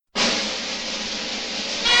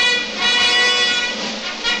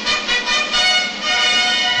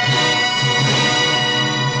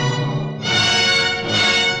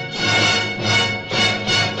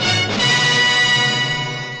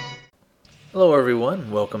Hello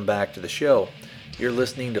everyone, welcome back to the show. You're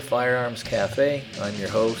listening to Firearms Cafe. I'm your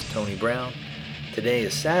host, Tony Brown. Today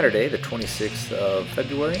is Saturday, the 26th of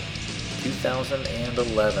February,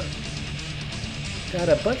 2011. Got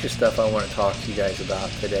a bunch of stuff I want to talk to you guys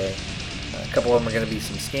about today. A couple of them are going to be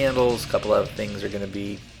some scandals, a couple of things are going to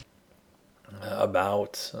be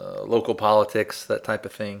about local politics, that type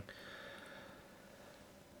of thing.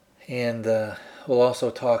 And we'll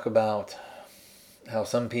also talk about how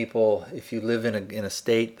some people, if you live in a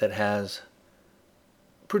state that has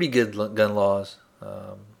pretty good gun laws,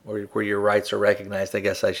 or where your rights are recognized, I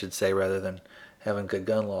guess I should say, rather than having good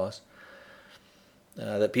gun laws,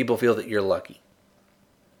 that people feel that you're lucky.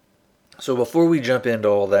 So before we jump into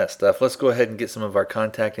all that stuff, let's go ahead and get some of our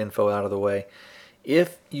contact info out of the way.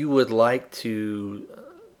 If you would like to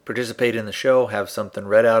participate in the show, have something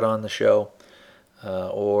read out on the show,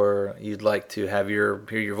 or you'd like to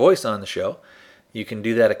hear your voice on the show, you can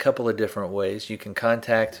do that a couple of different ways. You can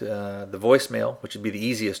contact the voicemail, which would be the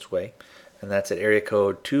easiest way, and that's at area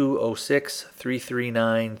code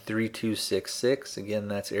 206-339-3266. Again,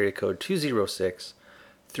 that's area code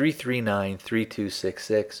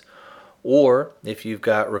 206-339-3266. Or if you've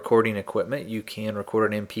got recording equipment, you can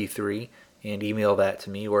record an MP3 and email that to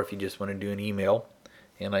me, or if you just want to do an email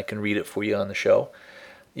and I can read it for you on the show,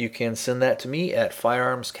 you can send that to me at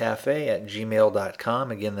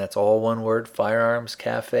firearmscafe@gmail.com. Again, that's all one word,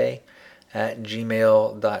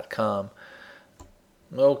 firearmscafe@gmail.com.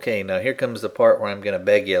 Okay, now here comes the part where I'm going to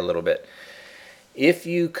beg you a little bit. If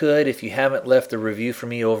you haven't left a review for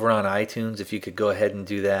me over on iTunes, if you could go ahead and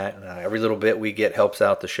do that. Every little bit we get helps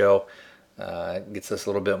out the show. It gets us a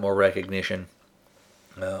little bit more recognition.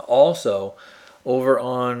 Also, over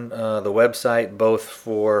on the website, both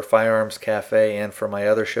for Firearms Cafe and for my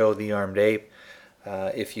other show, The Armed Ape,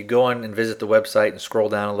 if you go on and visit the website and scroll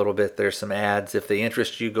down a little bit, there's some ads. If they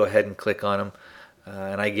interest you, go ahead and click on them.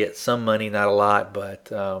 And I get some money, not a lot, but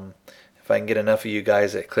if I can get enough of you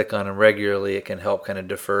guys that click on them regularly, it can help kind of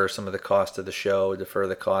defer some of the cost of the show, defer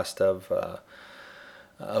the cost of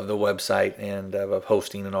the website and of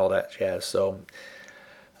hosting and all that jazz. So.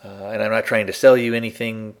 And I'm not trying to sell you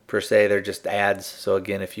anything per se, they're just ads. So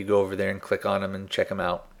again, if you go over there and click on them and check them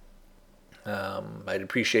out, I'd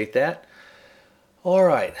appreciate that. All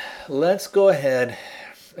right, let's go ahead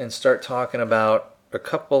and start talking about a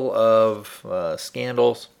couple of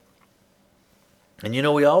scandals. And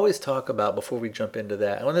we always talk about, before we jump into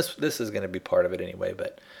that, and this is going to be part of it anyway,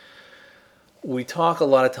 but we talk a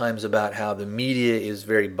lot of times about how the media is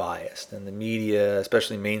very biased, and the media,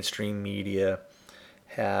 especially mainstream media,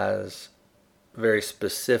 has very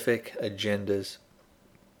specific agendas,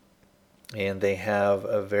 and they have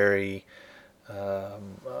a very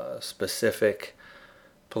specific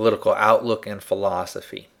political outlook and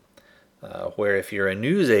philosophy, where if you're a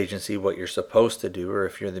news agency, what you're supposed to do, or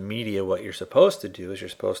if you're the media, what you're supposed to do is you're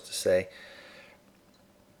supposed to say,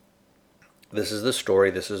 this is the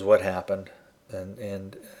story, this is what happened,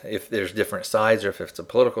 and if there's different sides, or if it's a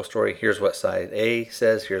political story, here's what side A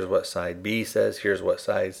says, here's what side B says, here's what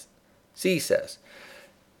side C says.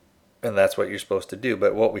 And that's what you're supposed to do.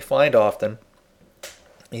 But what we find often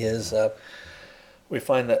is we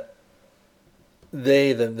find that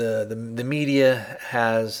the media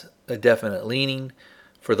has a definite leaning.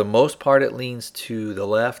 For the most part, it leans to the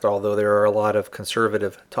left, although there are a lot of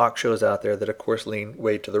conservative talk shows out there that, of course, lean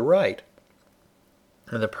way to the right.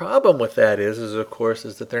 And the problem with that is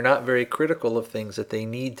that they're not very critical of things that they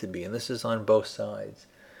need to be. And this is on both sides.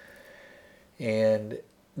 And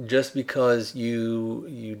just because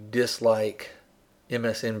you dislike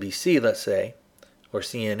MSNBC, let's say, or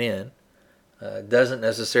CNN, doesn't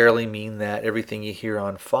necessarily mean that everything you hear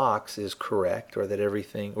on Fox is correct, or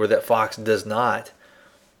that Fox does not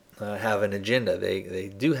have an agenda. They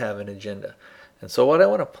do have an agenda. And so what I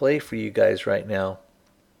want to play for you guys right now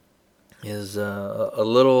is a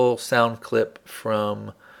little sound clip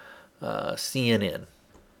from CNN.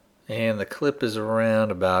 And the clip is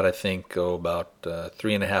around about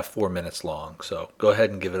 3.5, 4 minutes long. So go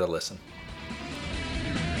ahead and give it a listen.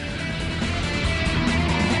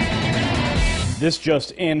 This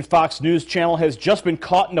just in, Fox News Channel has just been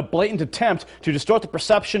caught in a blatant attempt to distort the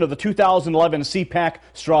perception of the 2011 CPAC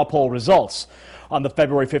straw poll results. On the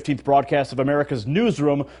February 15th broadcast of America's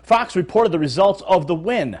Newsroom, Fox reported the results of the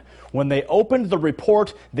win. When they opened the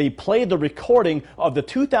report, they played the recording of the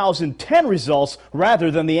 2010 results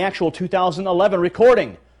rather than the actual 2011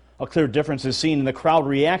 recording. A clear difference is seen in the crowd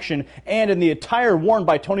reaction and in the attire worn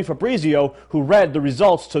by Tony Fabrizio, who read the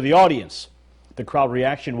results to the audience. The crowd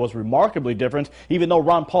reaction was remarkably different, even though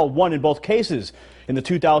Ron Paul won in both cases. In the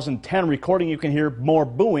 2010 recording, you can hear more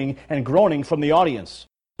booing and groaning from the audience.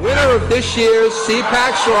 Winner of this year's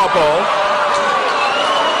CPAC straw poll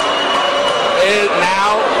is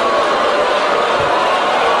now.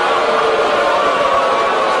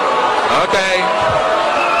 Okay.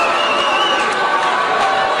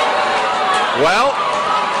 Well,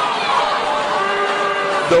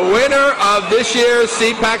 the winner of this year's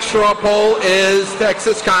CPAC straw poll is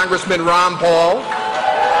Texas Congressman Ron Paul.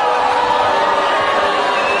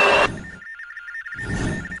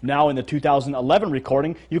 Now in the 2011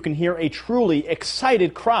 recording, you can hear a truly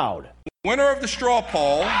excited crowd. Winner of the straw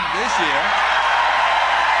poll this year,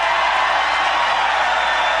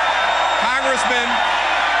 Congressman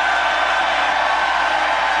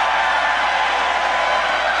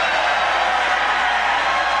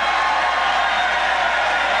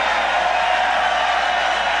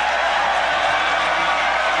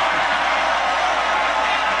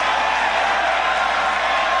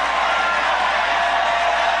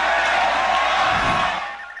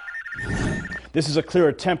This is a clear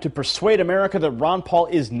attempt to persuade America that Ron Paul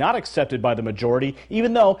is not accepted by the majority,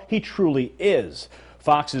 even though he truly is.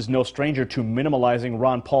 Fox is no stranger to minimalizing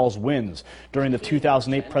Ron Paul's wins. During the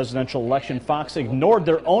 2008 presidential election, Fox ignored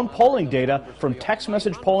their own polling data from text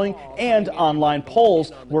message polling and online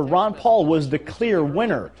polls where Ron Paul was the clear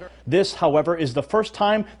winner. This, however, is the first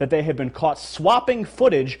time that they have been caught swapping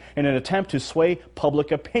footage in an attempt to sway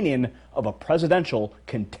public opinion of a presidential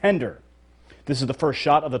contender. This is the first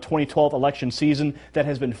shot of the 2012 election season that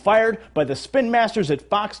has been fired by the spin masters at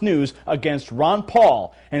Fox News against Ron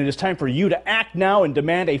Paul, and it is time for you to act now and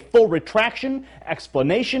demand a full retraction,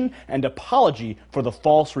 explanation, and apology for the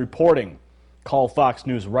false reporting. Call Fox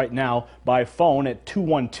News right now by phone at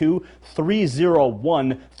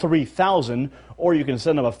 212-301-3000, or you can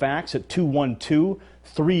send them a fax at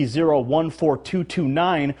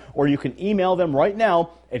 212-301-4229, or you can email them right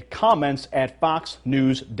now at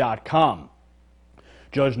comments@foxnews.com.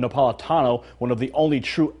 Judge Napolitano, one of the only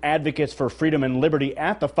true advocates for freedom and liberty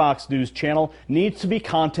at the Fox News channel, needs to be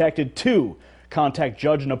contacted too. Contact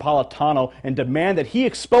Judge Napolitano and demand that he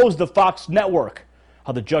expose the Fox network.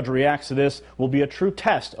 How the judge reacts to this will be a true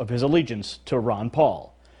test of his allegiance to Ron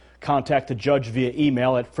Paul. Contact the judge via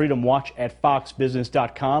email at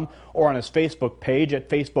freedomwatch@foxbusiness.com or on his Facebook page at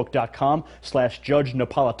facebook.com/Judge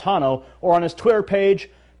Napolitano or on his Twitter page,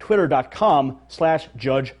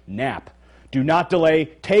 twitter.com/Judge Nap. Do not delay,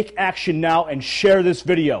 take action now, and share this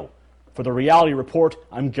video. For The Reality Report,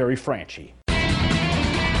 I'm Gary Franchi.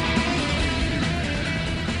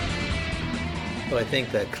 Well, I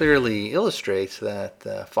think that clearly illustrates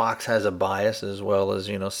that Fox has a bias as well as,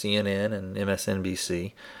 CNN and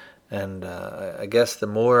MSNBC. And I guess the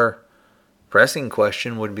more pressing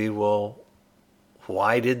question would be, well,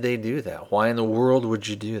 why did they do that? Why in the world would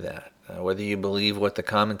you do that? Whether you believe what the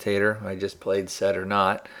commentator I just played said or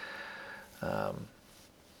not,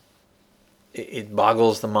 it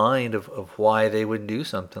boggles the mind of why they would do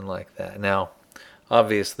something like that. Now,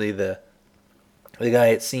 obviously, the guy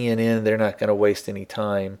at CNN, they're not going to waste any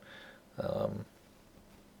time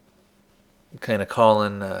kind of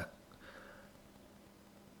calling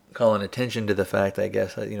attention to the fact, I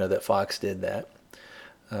guess, that Fox did that.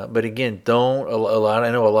 But again, I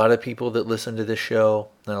know a lot of people that listen to this show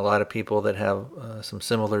and a lot of people that have some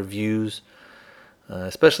similar views,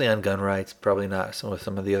 especially on gun rights, probably not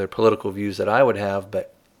some of the other political views that I would have,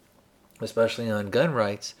 but especially on gun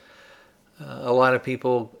rights, a lot of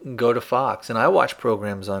people go to Fox. And I watch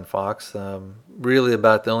programs on Fox, really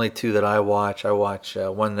about the only two that I watch. I watch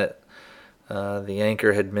one that the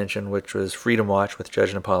anchor had mentioned, which was Freedom Watch with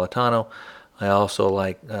Judge Napolitano. I also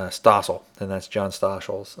like Stossel, and that's John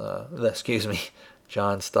Stossel's,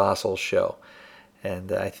 John Stossel's show.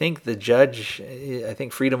 And I think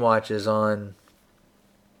Freedom Watch is on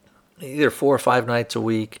either 4 or 5 nights a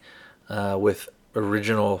week with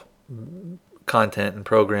original content and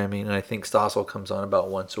programming, and I think Stossel comes on about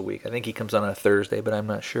once a week. I think he comes on a Thursday, but I'm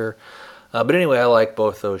not sure. But anyway, I like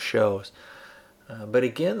both those shows. But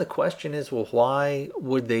again, the question is, well, why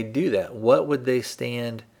would they do that? What would they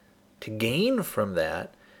stand to gain from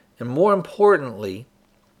that? And more importantly,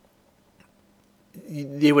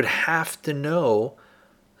 they would have to know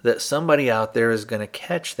that somebody out there is going to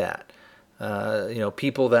catch that.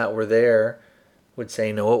 People that were there would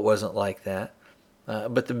say, no, it wasn't like that.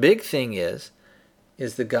 But the big thing is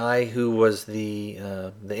the guy who was the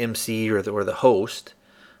MC or the host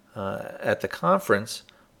at the conference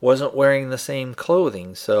wasn't wearing the same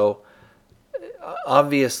clothing. So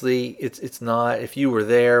obviously, it's not. If you were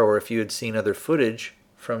there or if you had seen other footage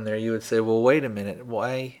from there, you would say, well, wait a minute,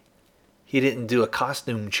 why he didn't do a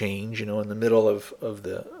costume change, in the middle of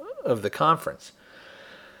the conference.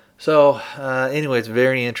 So anyway, it's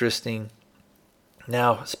very interesting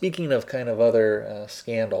Now, speaking of kind of other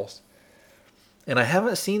scandals, and I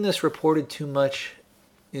haven't seen this reported too much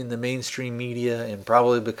in the mainstream media, and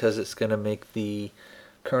probably because it's going to make the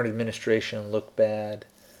current administration look bad.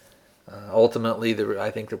 Ultimately,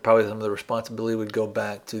 I think that probably some of the responsibility would go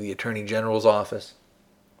back to the Attorney General's office.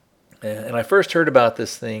 And I first heard about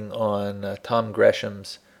this thing on Tom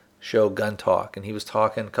Gresham's show Gun Talk, and he was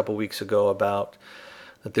talking a couple weeks ago about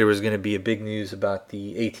that there was going to be a big news about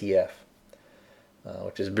the ATF,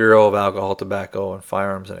 which is Bureau of Alcohol, Tobacco, and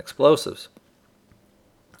Firearms and Explosives.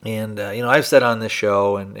 And, I've said on this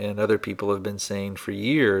show, and other people have been saying for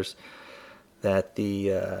years, that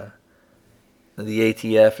the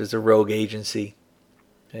ATF is a rogue agency,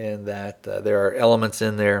 and that there are elements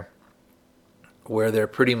in there where they're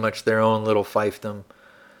pretty much their own little fiefdom.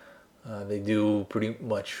 They do pretty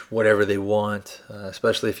much whatever they want,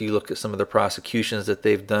 especially if you look at some of the prosecutions that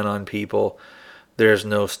they've done on people. There's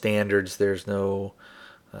no standards, there's no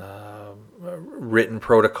written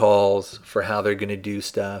protocols for how they're going to do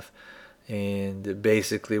stuff. And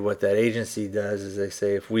basically what that agency does is they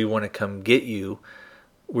say, if we want to come get you,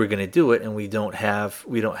 we're going to do it, and we don't have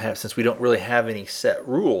since we don't really have any set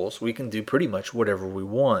rules, we can do pretty much whatever we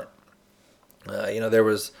want. There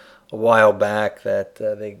was a while back that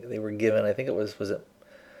they were given, I think it was it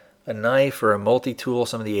a knife or a multi-tool,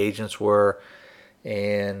 some of the agents were,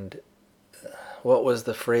 and what was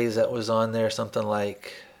the phrase that was on there? Something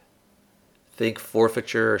like, I think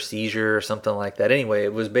forfeiture or seizure or something like that. Anyway,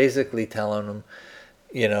 it was basically telling them,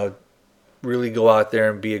 really go out there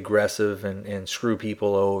and be aggressive and screw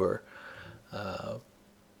people over.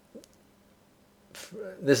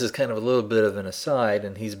 This is kind of a little bit of an aside,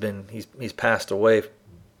 and he's passed away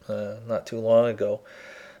not too long ago.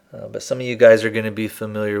 But some of you guys are going to be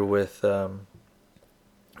familiar with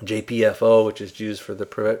JPFO, which is Jews for the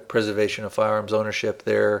Preservation of Firearms Ownership.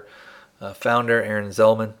 Their founder, Aaron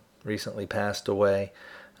Zellman, recently passed away.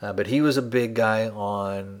 But he was a big guy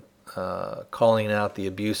on calling out the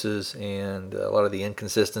abuses and a lot of the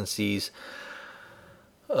inconsistencies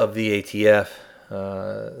of the ATF.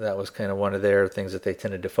 That was kind of one of their things that they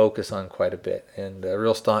tended to focus on quite a bit. And a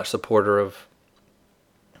real staunch supporter of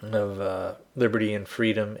liberty and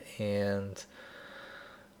freedom and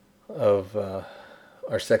of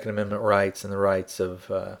our Second Amendment rights and the rights of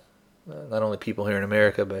not only people here in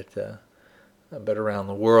America but around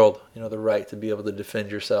the world. The right to be able to defend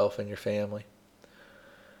yourself and your family.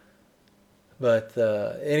 But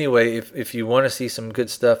anyway, if you want to see some good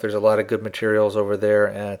stuff, there's a lot of good materials over there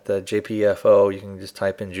at JPFO. You can just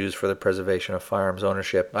type in Jews for the Preservation of Firearms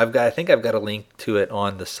Ownership. I think I've got a link to it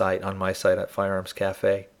on the site, on my site at Firearms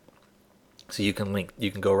Cafe. So you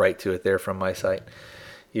can go right to it there from my site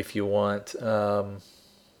if you want. But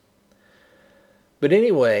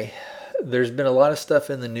anyway, there's been a lot of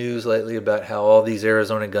stuff in the news lately about how all these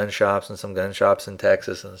Arizona gun shops and some gun shops in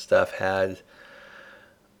Texas and stuff had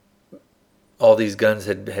all these guns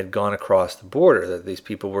had gone across the border, that these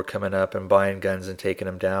people were coming up and buying guns and taking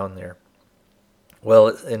them down there.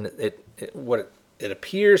 Well, what it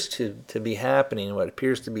appears to be happening, what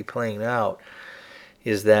appears to be playing out,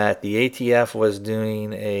 is that the ATF was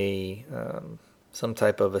doing some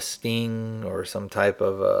type of a sting or some type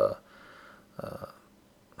of a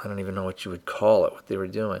I don't even know what you would call it, what they were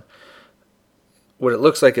doing. What it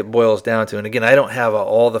looks like it boils down to, and again, I don't have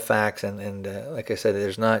all the facts, and like I said,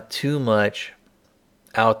 there's not too much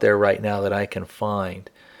out there right now that I can find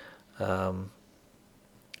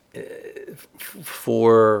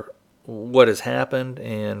for what has happened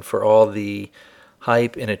and for all the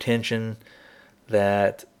hype and attention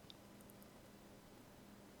that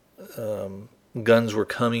guns were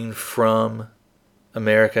coming from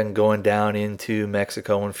America and going down into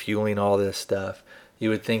Mexico and fueling all this stuff. You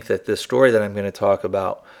would think that this story that I'm going to talk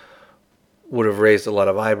about would have raised a lot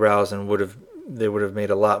of eyebrows and would have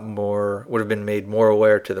been made more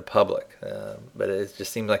aware to the public. But it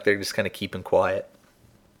just seems like they're just kind of keeping quiet.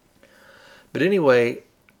 But anyway,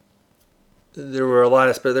 there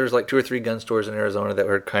was like 2 or 3 gun stores in Arizona that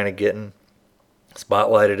were kind of getting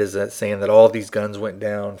spotlighted as that, saying that all these guns went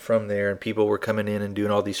down from there and people were coming in and doing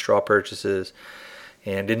all these straw purchases.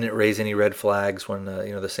 And didn't it raise any red flags when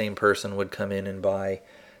the same person would come in and buy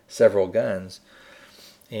several guns?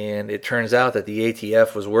 And it turns out that the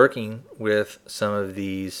ATF was working with some of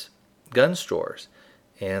these gun stores,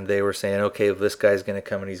 and they were saying, okay, if this guy's going to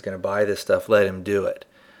come and he's going to buy this stuff, let him do it,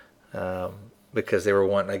 because they were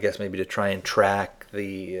wanting, I guess, maybe to try and track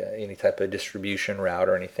the any type of distribution route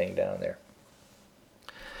or anything down there.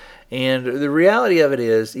 And the reality of it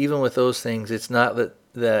is, even with those things, it's not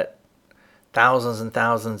that thousands and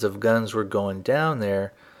thousands of guns were going down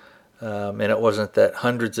there. And it wasn't that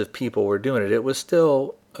hundreds of people were doing it. It was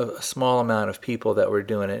still a small amount of people that were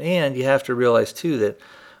doing it. And you have to realize, too, that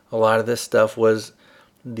a lot of this stuff was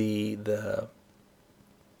the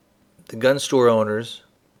gun store owners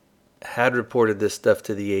had reported this stuff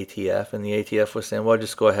to the ATF, and the ATF was saying, well,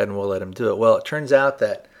 just go ahead and we'll let them do it. Well, it turns out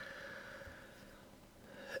that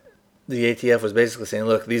the ATF was basically saying,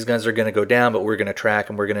 look, these guns are going to go down, but we're going to track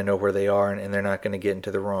them, we're going to know where they are, and they're not going to get into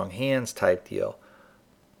the wrong hands type deal.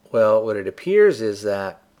 Well, what it appears is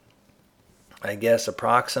that, I guess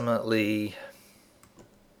approximately,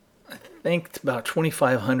 I think about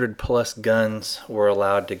 2,500 plus guns were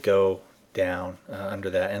allowed to go down under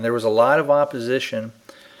that. And there was a lot of opposition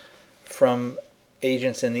from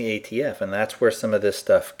agents in the ATF, and that's where some of this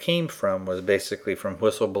stuff came from, was basically from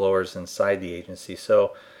whistleblowers inside the agency.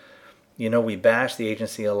 So, we bash the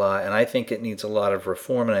agency a lot, and I think it needs a lot of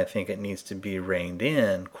reform, and I think it needs to be reined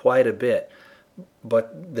in quite a bit.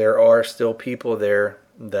 But there are still people there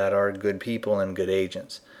that are good people and good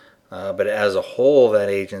agents. But as a whole, that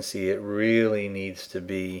agency, it really needs to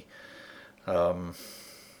be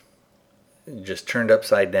just turned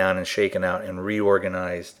upside down and shaken out and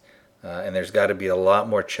reorganized. And there's got to be a lot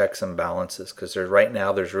more checks and balances, because right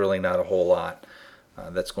now there's really not a whole lot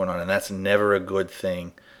that's going on. And that's never a good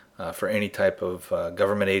thing for any type of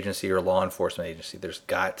government agency or law enforcement agency. There's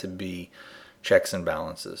got to be checks and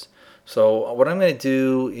balances. So what I'm going to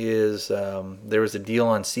do is there was a deal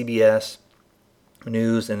on CBS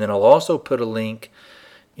News, and then I'll also put a link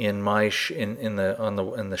in my in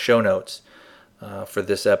the show notes for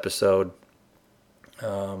this episode.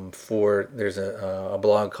 There's a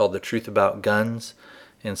blog called The Truth About Guns,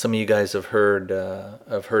 and some of you guys have heard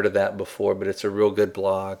of that before, but it's a real good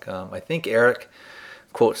blog. I think Eric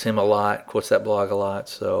quotes that blog a lot.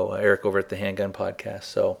 So Eric over at the Handgun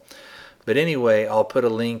Podcast. But anyway, I'll put a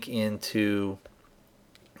link into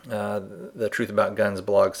the Truth About Guns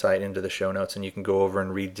blog site into the show notes, and you can go over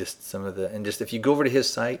and read just some of if you go over to his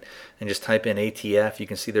site and just type in ATF, you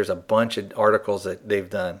can see there's a bunch of articles that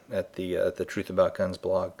they've done at the Truth About Guns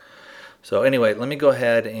blog. So anyway, let me go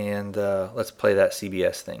ahead and let's play that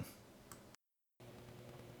CBS thing.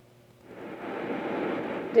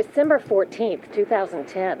 December 14th,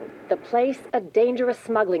 2010. The place, a dangerous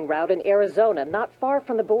smuggling route in Arizona, not far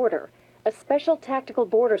from the border. A special tactical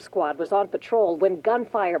border squad was on patrol when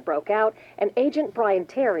gunfire broke out, and Agent Brian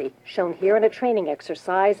Terry, shown here in a training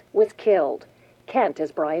exercise, was killed. Kent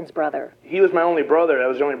is Brian's brother. He was my only brother. That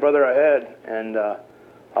was the only brother I had, and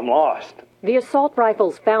I'm lost. The assault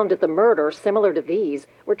rifles found at the murder, similar to these,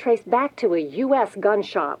 were traced back to a U.S. gun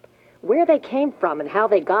shop. Where they came from and how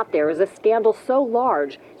they got there is a scandal so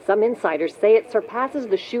large, some insiders say it surpasses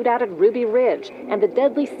the shootout at Ruby Ridge and the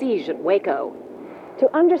deadly siege at Waco.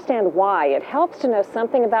 To understand why, it helps to know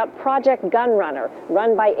something about Project Gunrunner,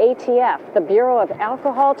 run by ATF, the Bureau of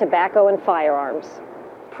Alcohol, Tobacco, and Firearms.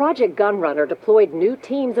 Project Gunrunner deployed new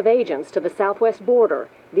teams of agents to the southwest border.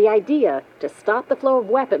 The idea, to stop the flow of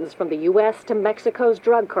weapons from the U.S. to Mexico's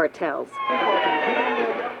drug cartels.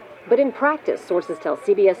 But in practice, sources tell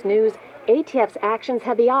CBS News, ATF's actions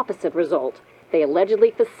had the opposite result. They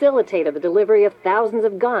allegedly facilitated the delivery of thousands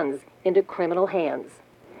of guns into criminal hands.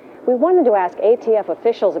 We wanted to ask ATF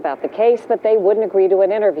officials about the case, but they wouldn't agree to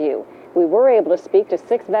an interview. We were able to speak to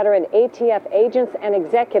 6 veteran ATF agents and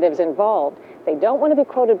executives involved. They don't want to be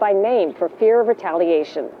quoted by name for fear of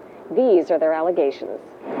retaliation. These are their allegations.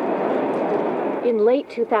 In late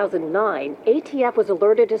 2009, ATF was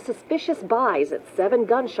alerted to suspicious buys at 7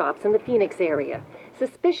 gun shops in the Phoenix area.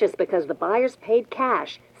 Suspicious because the buyers paid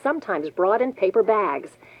cash, sometimes brought in paper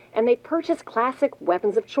bags, and they purchased classic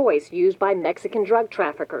weapons of choice used by Mexican drug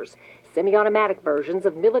traffickers, semi-automatic versions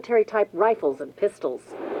of military-type rifles and pistols.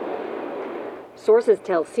 Sources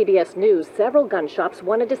tell CBS News several gun shops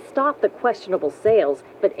wanted to stop the questionable sales,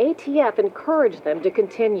 but ATF encouraged them to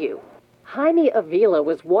continue. Jaime Avila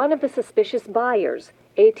was one of the suspicious buyers.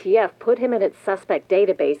 ATF put him in its suspect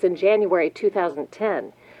database in January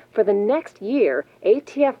 2010. For the next year,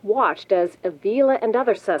 ATF watched as Avila and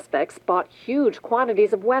other suspects bought huge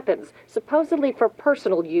quantities of weapons, supposedly for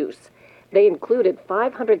personal use. They included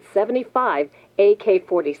 575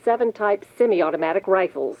 AK-47-type semi-automatic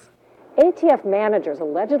rifles. ATF managers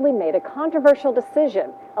allegedly made a controversial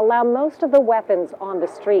decision, allow most of the weapons on the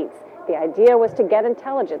streets. The idea was to get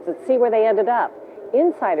intelligence and see where they ended up.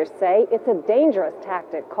 Insiders say it's a dangerous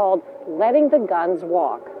tactic called letting the guns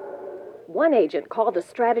walk. One agent called the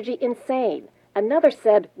strategy insane. Another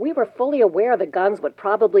said, "We were fully aware the guns would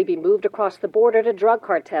probably be moved across the border to drug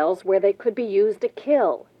cartels where they could be used to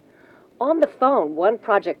kill." On the phone, one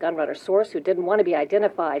Project Gunrunner source who didn't want to be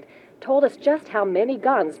identified told us just how many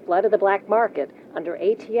guns flooded the black market under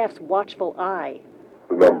ATF's watchful eye.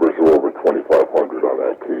 The numbers are over 2,500 on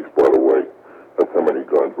that case, by the way. That's how many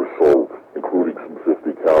guns were sold, including some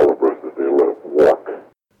 50 calibers that they let walk.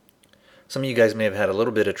 Some of you guys may have had a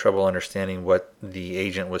little bit of trouble understanding what the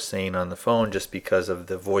agent was saying on the phone just because of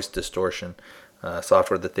the voice distortion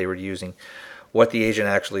software that they were using. What the agent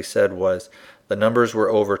actually said was, the numbers were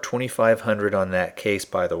over 2,500 on that case,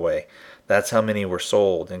 by the way. That's how many were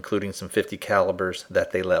sold, including some 50 calibers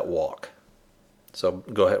that they let walk. So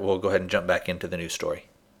we'll go ahead and jump back into the news story.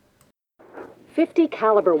 50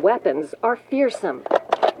 caliber weapons are fearsome.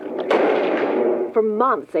 For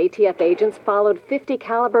months, ATF agents followed 50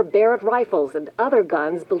 caliber Barrett rifles and other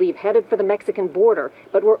guns believed headed for the Mexican border,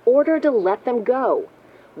 but were ordered to let them go.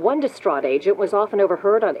 One distraught agent was often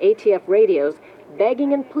overheard on ATF radios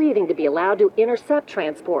begging and pleading to be allowed to intercept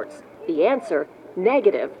transports. The answer,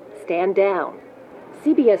 negative, stand down.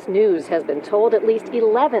 CBS News has been told at least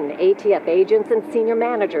 11 ATF agents and senior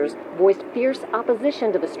managers voiced fierce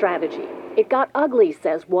opposition to the strategy. It got ugly,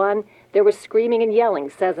 says one. There was screaming and yelling,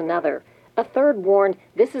 says another. A third warned,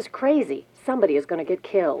 this is crazy. Somebody is going to get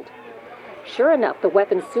killed. Sure enough, the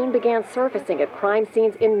weapons soon began surfacing at crime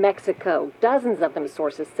scenes in Mexico. Dozens of them,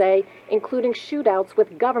 sources say, including shootouts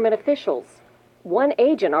with government officials. One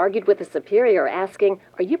agent argued with a superior asking,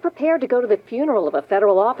 are you prepared to go to the funeral of a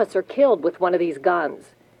federal officer killed with one of these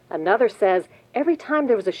guns? Another says, every time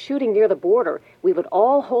there was a shooting near the border, we would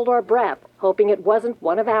all hold our breath, hoping it wasn't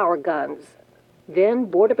one of our guns. Then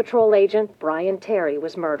Border Patrol agent Brian Terry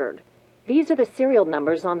was murdered. These are the serial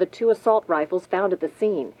numbers on the 2 assault rifles found at the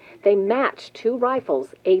scene. They match 2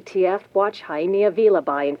 rifles ATF watched Jaime Avila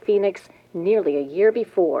buy in Phoenix nearly a year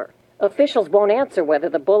before. Officials won't answer whether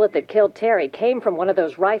the bullet that killed Terry came from one of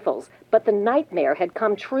those rifles, but the nightmare had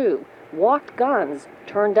come true. Walked guns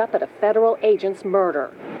turned up at a federal agent's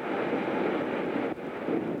murder.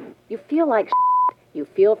 You feel like shit. You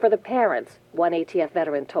feel for the parents, one ATF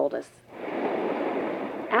veteran told us.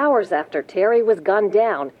 Hours after Terry was gunned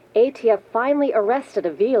down, ATF finally arrested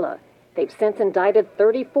Avila. They've since indicted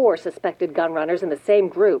 34 suspected gun runners in the same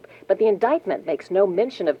group, but the indictment makes no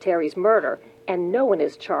mention of Terry's murder, and no one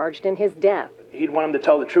is charged in his death. He'd want him to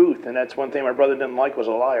tell the truth, and that's one thing my brother didn't like was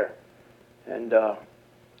a liar. And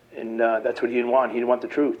that's what he didn't want. He didn't want the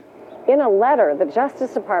truth. In a letter, the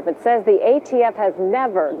Justice Department says the ATF has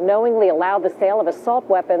never knowingly allowed the sale of assault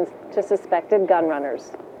weapons to suspected gun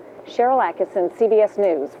runners. Cheryl Atkinson, CBS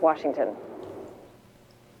News, Washington.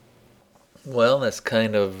 Well, that's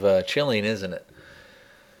kind of chilling, isn't it?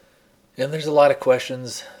 And there's a lot of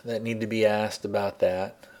questions that need to be asked about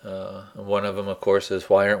that. One of them, of course, is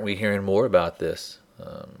why aren't we hearing more about this?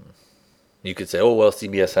 You could say, oh, well,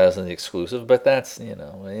 CBS has an exclusive, but that's,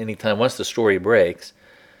 anytime, once the story breaks,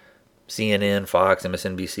 CNN, Fox,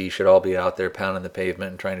 MSNBC should all be out there pounding the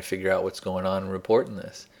pavement and trying to figure out what's going on and reporting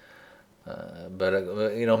this. But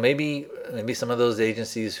maybe some of those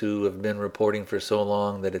agencies who have been reporting for so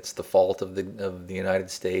long that it's the fault of the United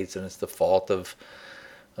States and it's the fault of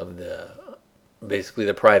basically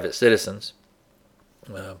the private citizens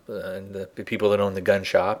and the people that own the gun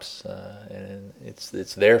shops, and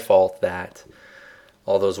it's their fault that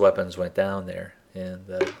all those weapons went down there. And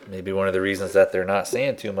maybe one of the reasons that they're not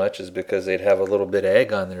saying too much is because they'd have a little bit of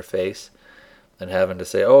egg on their face and having to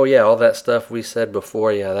say, oh yeah, all that stuff we said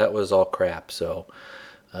before, yeah, that was all crap. So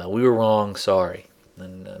we were wrong, sorry.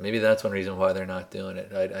 And maybe that's one reason why they're not doing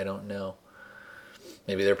it. I don't know.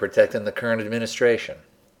 Maybe they're protecting the current administration.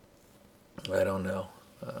 I don't know.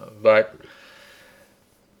 But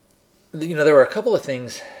there were a couple of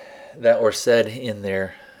things that were said in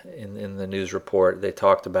there in the news report. They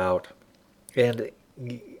talked about, and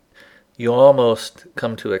you almost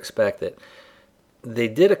come to expect it. They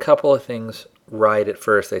did a couple of things right at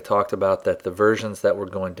first. They talked about that the versions that were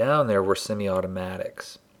going down there were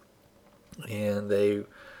semi-automatics. And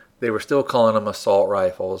they were still calling them assault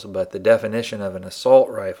rifles, but the definition of an assault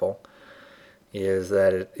rifle is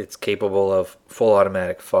that it's capable of full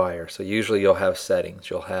automatic fire. So usually you'll have settings.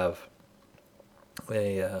 You'll have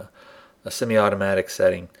a semi-automatic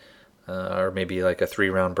setting, or maybe like a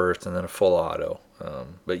 3-round burst and then a full auto.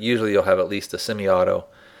 But usually you'll have at least a semi-auto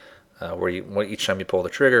where each time you pull the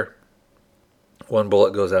trigger, one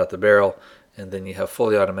bullet goes out the barrel, and then you have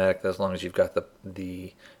fully automatic. As long as you've got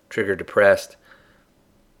the trigger depressed,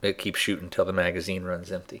 it keeps shooting until the magazine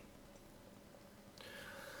runs empty.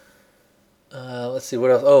 Let's see,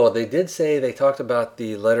 what else? Oh, they talked about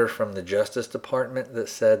the letter from the Justice Department that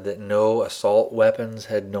said that no assault weapons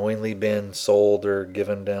had knowingly been sold or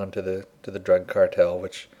given down to the drug cartel,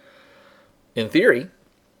 which in theory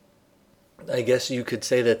I guess you could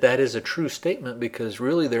say that that is a true statement, because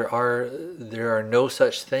really there are no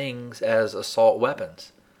such things as assault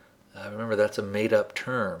weapons. Remember, that's a made-up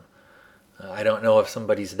term. I don't know if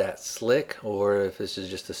somebody's that slick or if this is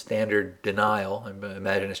just a standard denial. I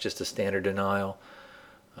imagine it's just a standard denial.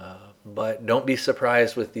 But don't be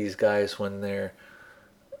surprised with these guys when they're,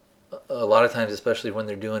 a lot of times, especially when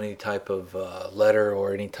they're doing any type of letter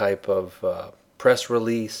or any type of press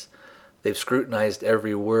release, they've scrutinized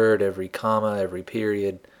every word, every comma, every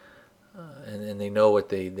period, and they know what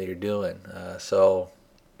they're doing.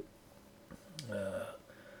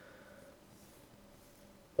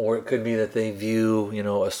 Or it could be that they view,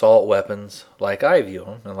 assault weapons like I view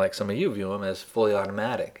them, and like some of you view them, as fully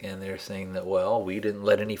automatic. And they're saying that, well, we didn't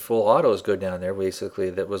let any full autos go down there. Basically,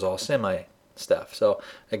 that was all semi stuff. So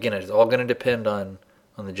again, it's all going to depend on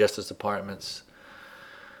the Justice Department's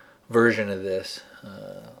version of this,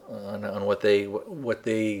 on what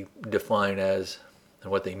they define as, and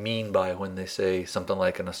what they mean by when they say something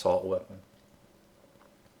like an assault weapon.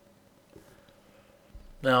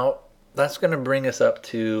 Now, that's going to bring us up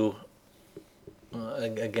to,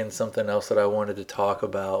 again, something else that I wanted to talk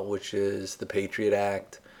about, which is the Patriot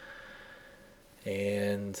Act.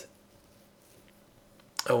 And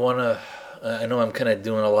I know I'm kind of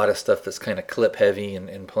doing a lot of stuff that's kind of clip heavy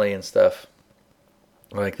and playing stuff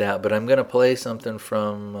like that, but I'm going to play something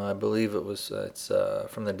from, I believe it's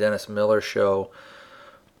from the Dennis Miller Show,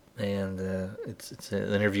 and it's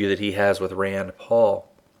an interview that he has with Rand Paul,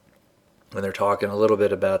 and they're talking a little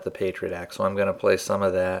bit about the Patriot Act. So I'm going to play some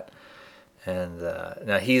of that. And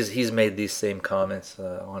now he's made these same comments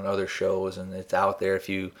on other shows, and it's out there. If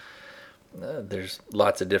you there's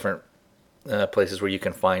lots of different places where you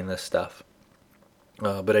can find this stuff.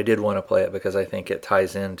 But I did want to play it because I think it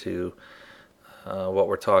ties into what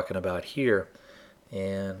we're talking about here.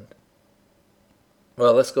 And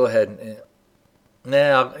well, let's go ahead and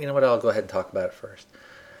you know what? I'll go ahead and talk about it first.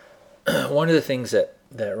 One of the things that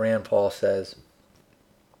Rand Paul says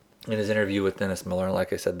in his interview with Dennis Miller, and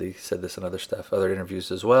like I said, he said this in other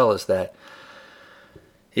interviews as well, is that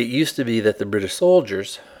it used to be that the British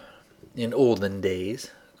soldiers in olden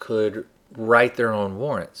days could write their own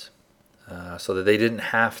warrants, so that they didn't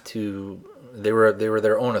have to. They were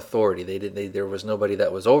their own authority. There was nobody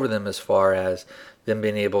that was over them as far as them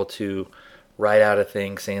being able to write out a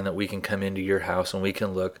thing saying that we can come into your house and we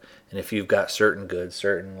can look, and if you've got certain goods,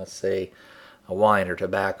 let's say a wine or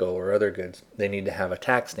tobacco or other goods, they need to have a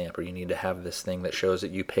tax stamp, or you need to have this thing that shows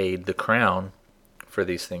that you paid the crown for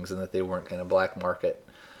these things and that they weren't kind of black market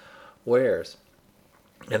wares.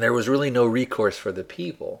 And there was really no recourse for the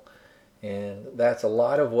people. And that's a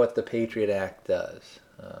lot of what the Patriot Act does.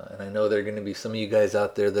 And I know there are going to be some of you guys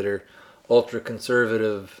out there that are ultra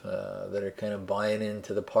conservative, that are kind of buying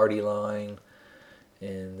into the party line,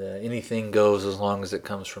 and anything goes as long as it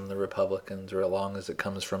comes from the Republicans or as long as it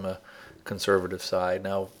comes from a conservative side.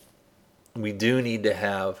 Now, we do need to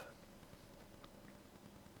have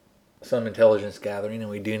some intelligence gathering, and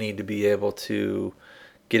we do need to be able to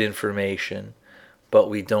get information, but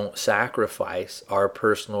we don't sacrifice our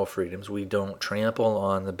personal freedoms. We don't trample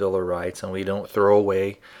on the Bill of Rights, and we don't throw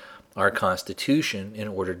away our Constitution in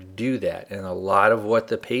order to do that. And a lot of what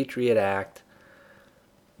the Patriot Act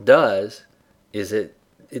does is it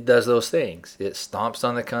does those things. It stomps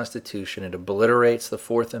on the Constitution. It obliterates the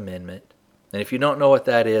Fourth Amendment. And if you don't know what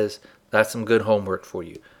that is, that's some good homework for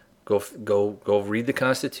you. Go read the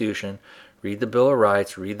Constitution, read the Bill of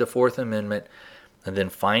Rights, read the Fourth Amendment, and then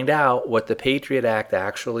find out what the Patriot Act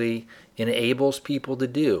actually enables people to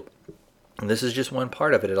do. And this is just one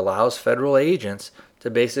part of it. It allows federal agents to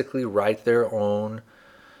basically write their own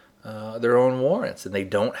warrants, and they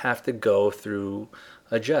don't have to go through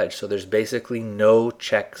a judge. So there's basically no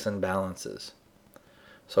checks and balances.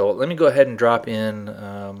 So let me go ahead and drop in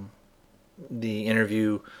the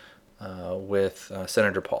interview with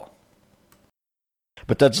Senator Paul.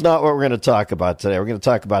 But that's not what we're going to talk about today. We're going to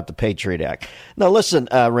talk about the Patriot Act. Now, listen,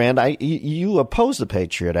 Rand, you oppose the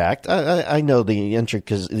Patriot Act. I know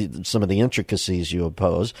some of the intricacies you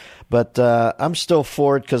oppose, but I'm still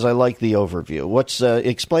for it because I like the overview.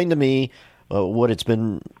 Explain to me what it's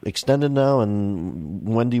been extended now, and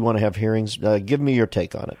when do you want to have hearings? Give me your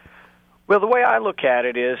take on it. Well, the way I look at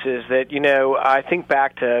it is that, I think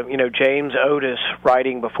back to, James Otis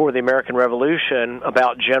writing before the American Revolution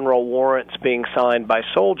about general warrants being signed by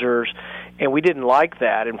soldiers, and we didn't like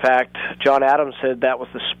that. In fact, John Adams said that was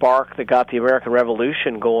the spark that got the American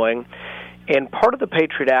Revolution going. And part of the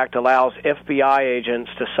Patriot Act allows FBI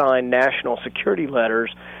agents to sign national security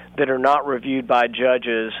letters that are not reviewed by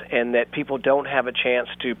judges and that people don't have a chance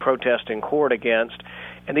to protest in court against.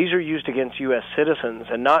 and these are used against U.S. citizens,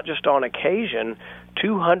 and not just on occasion,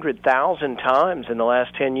 200,000 times in the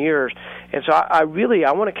last 10 years. And so I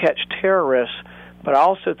want to catch terrorists, but I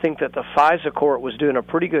also think that the FISA court was doing a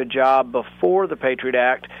pretty good job before the Patriot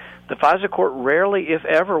Act. The FISA court rarely, if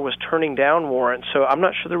ever, was turning down warrants, so I'm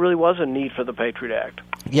not sure there really was a need for the Patriot Act.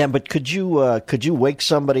 Yeah, but could you wake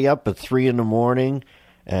somebody up at 3 a.m.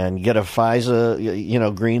 and get a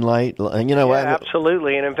FISA, green light?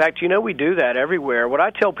 Absolutely. And in fact, we do that everywhere. What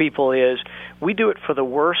I tell people is we do it for the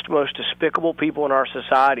worst, most despicable people in our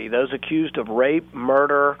society, those accused of rape,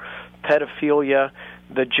 murder, pedophilia.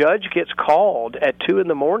 The judge gets called at 2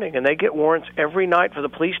 a.m, and they get warrants every night for the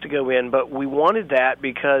police to go in. But we wanted that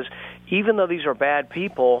because even though these are bad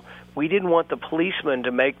people, we didn't want the policeman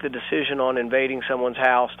to make the decision on invading someone's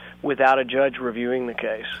house without a judge reviewing the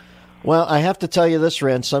case. Well, I have to tell you this,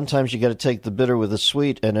 Rand, sometimes you got to take the bitter with the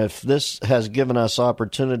sweet, and if this has given us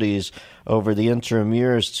opportunities over the interim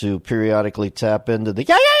years to periodically tap into the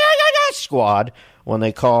squad when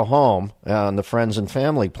they call home on the friends and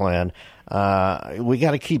family plan, we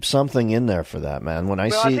got to keep something in there for that, man. I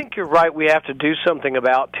think you're right. We have to do something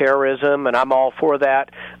about terrorism, and I'm all for that.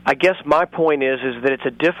 I guess my point is that it's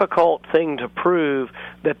a difficult thing to prove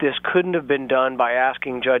that this couldn't have been done by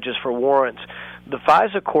asking judges for warrants. The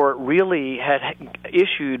FISA court really had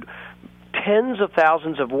issued tens of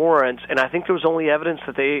thousands of warrants, and I think there was only evidence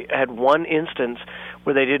that they had one instance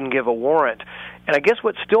where they didn't give a warrant. And I guess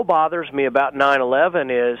what still bothers me about 9/11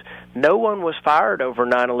 is no one was fired over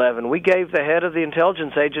 9/11. We gave the head of the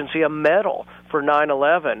intelligence agency a medal for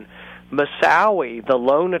 9/11. Moussaoui, the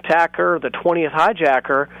lone attacker, the 20th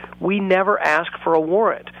hijacker, we never asked for a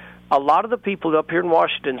warrant. A lot of the people up here in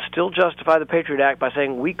Washington still justify the Patriot Act by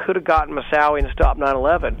saying we could have gotten Moussaoui and stopped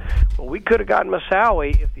 9/11. Well, we could have gotten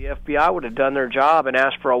Moussaoui if the FBI would have done their job and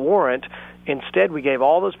asked for a warrant. Instead, we gave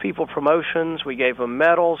all those people promotions, we gave them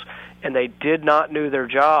medals, and they did not do their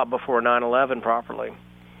job before 9/11 properly.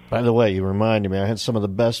 By the way, you reminded me, I had some of the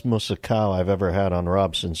best moussaka I've ever had on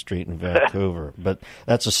Robson Street in Vancouver, but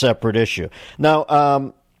that's a separate issue.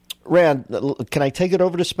 Now, Rand, can I take it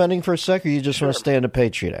over to spending for a sec, or you just want to stay on the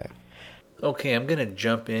Patriot Act? Okay, I'm going to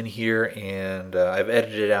jump in here, and I've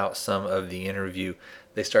edited out some of the interview.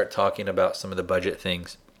 They start talking about some of the budget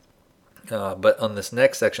things. But on this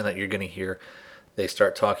next section that you're going to hear, they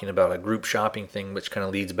start talking about a group shopping thing, which kind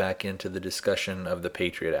of leads back into the discussion of the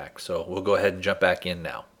Patriot Act. So we'll go ahead and jump back in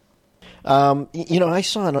now. I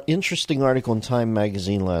saw an interesting article in Time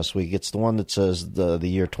magazine last week. It's the one that says the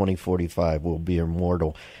year 2045 will be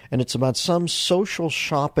immortal. And it's about some social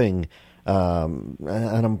shopping, and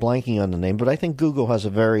I'm blanking on the name, but I think Google has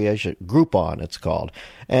a variation, Groupon it's called.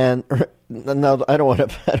 And now I don't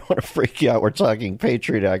want to freak you out. We're talking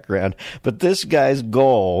Patriot Act, Rand, but this guy's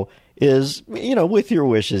goal is, with your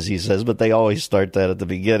wishes, he says, but they always start that at the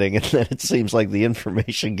beginning, and then it seems like the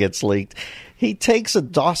information gets leaked. He takes a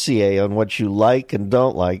dossier on what you like and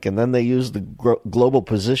don't like, and then they use the global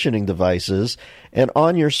positioning devices, and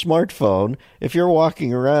on your smartphone, if you're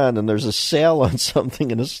walking around and there's a sale on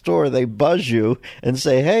something in a store, they buzz you and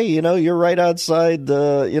say, hey, you're right outside,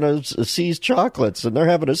 C's Chocolates, and they're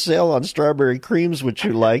having a sale on strawberry creams, which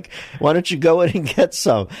you like. Why don't you go in and get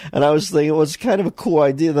some? And I was thinking it was kind of a cool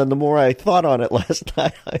idea. Then the more I thought on it last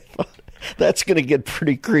night, I thought that's going to get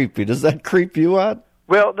pretty creepy. Does that creep you out?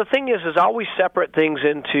 Well, the thing is I always separate things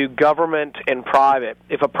into government and private.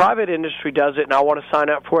 If a private industry does it and I want to sign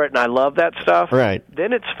up for it and I love that stuff, right,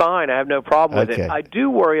 then it's fine. I have no problem with it. I do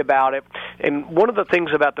worry about it. And one of the things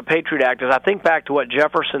about the Patriot Act is I think back to what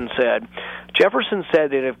Jefferson said. Jefferson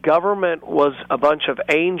said that if government was a bunch of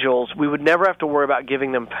angels, we would never have to worry about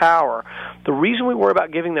giving them power. The reason we worry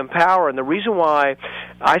about giving them power, and the reason why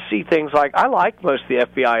I see things like, I like most of the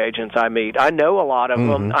FBI agents I meet. I know a lot of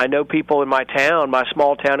them. I know people in my town, my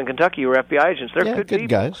small town in Kentucky, who are FBI agents. They're good people.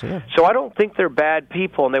 Guys. Yeah. So I don't think they're bad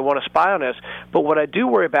people and they want to spy on us. But what I do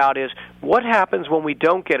worry about is what happens when we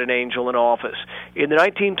don't get an angel in office. In the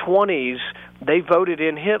 1920s, they voted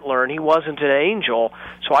in Hitler, and he wasn't an angel.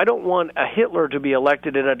 So I don't want a Hitler to be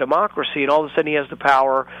elected in a democracy, and all of a sudden he has the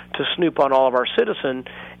power to snoop on all of our citizens.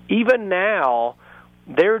 Even now,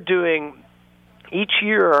 they're doing, each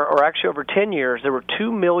year, or actually over 10 years, there were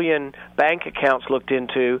 2 million bank accounts looked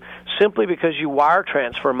into simply because you wire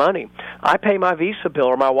transfer money. I pay my Visa bill,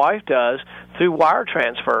 or my wife does, through wire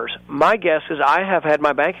transfers. My guess is I have had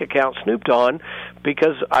my bank account snooped on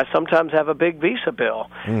because I sometimes have a big Visa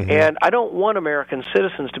bill. And I don't want American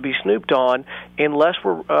citizens to be snooped on unless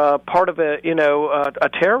we're part of a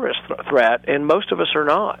terrorist threat, and most of us are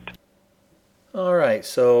not. All right,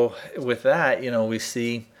 so with that, we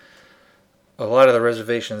see a lot of the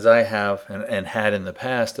reservations I have and had in the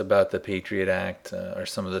past about the Patriot Act are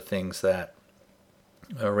some of the things that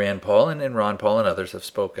Rand Paul and Ron Paul and others have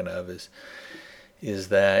spoken of is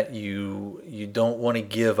that you don't want to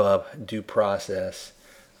give up due process.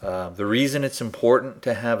 The reason it's important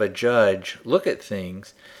to have a judge look at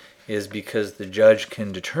things is because the judge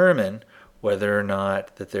can determine whether or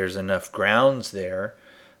not that there's enough grounds there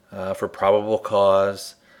for probable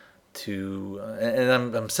cause to,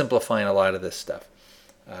 and I'm simplifying a lot of this stuff.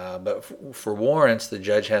 But for warrants, the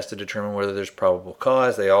judge has to determine whether there's probable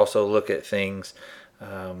cause. They also look at things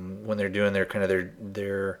when they're doing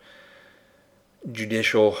their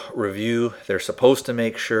judicial review. They're supposed to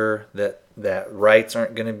make sure that rights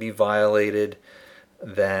aren't going to be violated,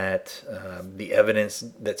 that the evidence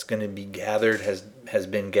that's going to be gathered has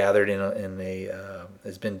been gathered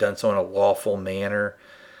has been done so in a lawful manner.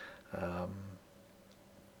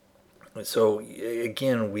 So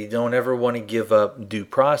again, we don't ever want to give up due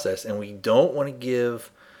process, and we don't want to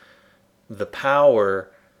give the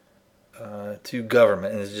power to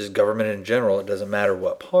government, and it's just government in general. It doesn't matter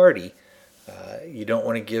what party. You don't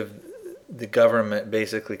want to give the government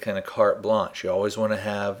basically kind of carte blanche. You always want to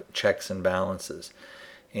have checks and balances.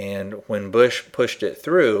 And when Bush pushed it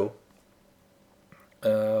through,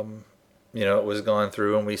 it was gone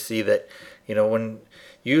through, and we see that,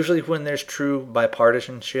 usually when there's true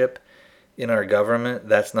bipartisanship in our government,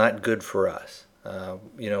 that's not good for us.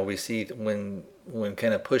 We see when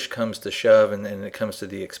kind of push comes to shove and it comes to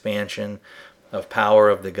the expansion of power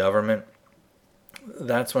of the government,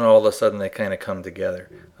 that's when all of a sudden they kind of come together.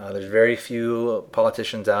 There's very few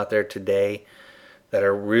politicians out there today that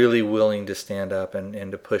are really willing to stand up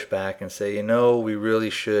and to push back and say, we really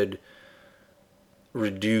should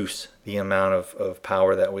reduce the amount of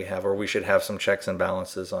power that we have, or we should have some checks and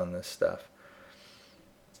balances on this stuff.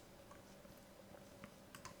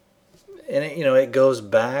 And it goes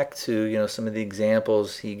back to some of the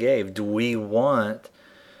examples he gave. Do we want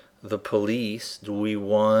the police? Do we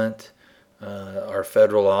want our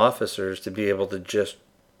federal officers to be able to just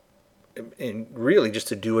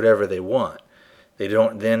to do whatever they want? They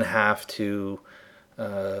don't then have to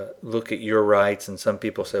look at your rights. And some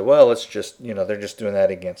people say, well, it's just they're just doing that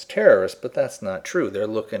against terrorists, but that's not true. They're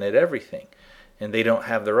looking at everything, and they don't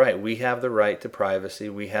have the right. We have the right to privacy.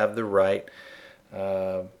 We have the right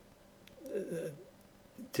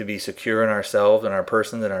to be secure in ourselves and our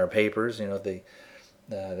persons and our papers.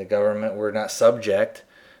 The government, we're not subject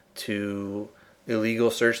to illegal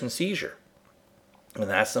search and seizure. And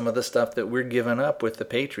that's some of the stuff that we're giving up with the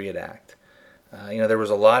Patriot Act. There was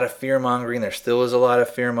a lot of fear-mongering. There still is a lot of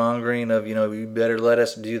fear-mongering of, you better let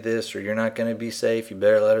us do this or you're not going to be safe. You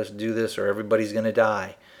better let us do this or everybody's going to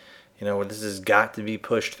die. This has got to be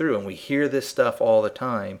pushed through. And we hear this stuff all the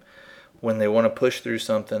time when they want to push through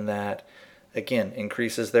something that, again,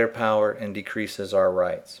 increases their power and decreases our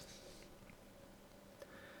rights.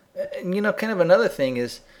 And, kind of another thing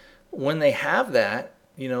is when they have that,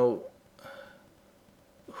 who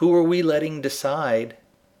are we letting decide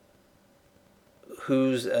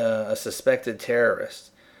who's a suspected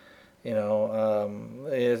terrorist?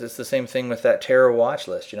 It's the same thing with that terror watch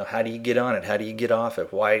list. How do you get on it? How do you get off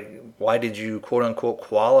it? Why did you, quote unquote,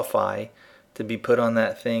 qualify to be put on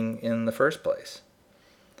that thing in the first place?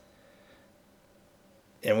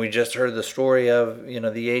 And we just heard the story of, the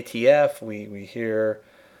ATF. We hear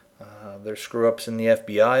there's screw-ups in the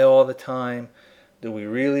FBI all the time. Do we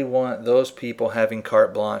really want those people having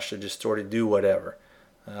carte blanche to just sort of do whatever?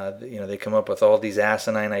 They come up with all these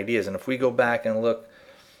asinine ideas. And if we go back and look,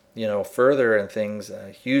 further in things,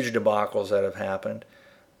 huge debacles that have happened,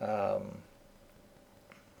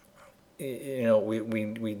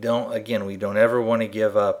 we don't ever want to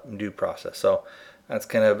give up due process. So that's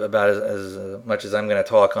kind of about as much as I'm going to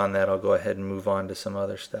talk on that. I'll go ahead and move on to some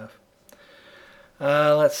other stuff.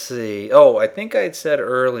 Let's see. I think I had said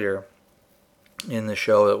earlier in the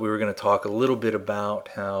show that we were going to talk a little bit about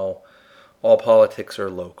how all politics are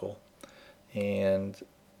local. And,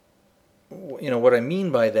 what I mean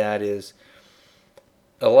by that is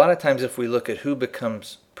a lot of times if we look at who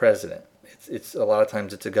becomes president, it's a lot of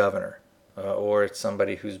times it's a governor or it's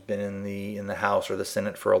somebody who's been in the House or the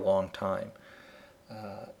Senate for a long time.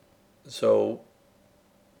 So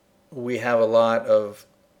we have a lot of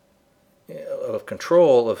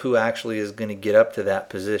control of who actually is going to get up to that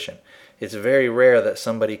position. It's very rare that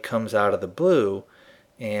somebody comes out of the blue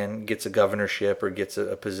and gets a governorship or gets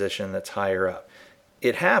a position that's higher up.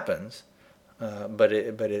 It happens, but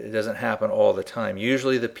it doesn't happen all the time.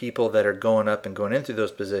 Usually the people that are going up and going into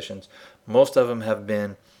those positions, most of them have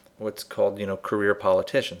been what's called, career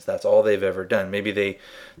politicians. That's all they've ever done. Maybe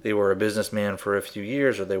they were a businessman for a few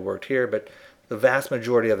years, or they worked here, but the vast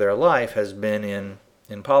majority of their life has been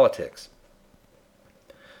in politics.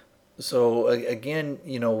 So again,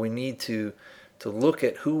 we need to look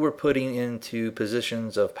at who we're putting into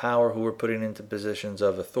positions of power, who we're putting into positions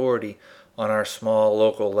of authority on our small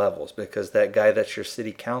local levels, because that guy that's your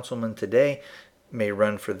city councilman today may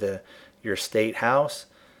run for your state house.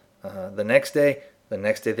 The next day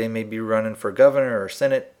they may be running for governor or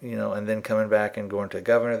senate, and then coming back and going to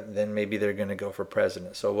governor. Then maybe they're going to go for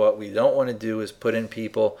president. So what we don't want to do is put in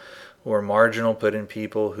people who are marginal, put in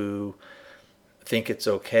people who think it's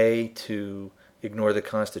okay to ignore the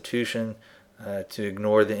Constitution, to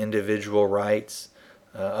ignore the individual rights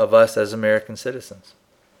of us as American citizens.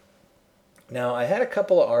 Now, I had a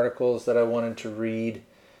couple of articles that I wanted to read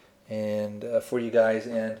and for you guys,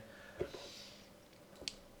 and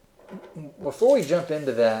before we jump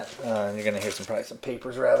into that, you're going to hear probably some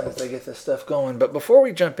papers rattling as I get this stuff going, but before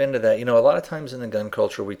we jump into that, a lot of times in the gun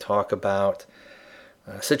culture we talk about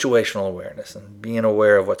situational awareness and being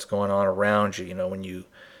aware of what's going on around you.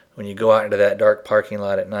 When you go out into that dark parking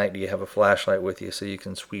lot at night, do you have a flashlight with you so you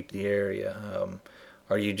can sweep the area?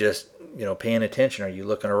 Are you just paying attention? Are you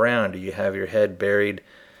looking around? Do you have your head buried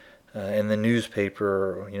in the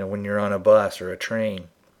newspaper? When you're on a bus or a train,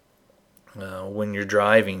 when you're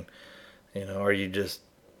driving, are you just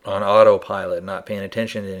on autopilot, not paying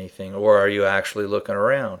attention to anything, or are you actually looking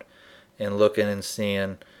around and looking and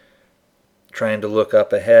seeing? Trying to look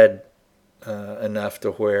up ahead enough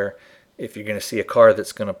to where if you're going to see a car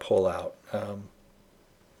that's going to pull out.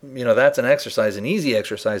 That's an exercise, an easy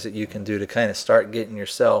exercise that you can do to kind of start getting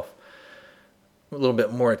yourself a little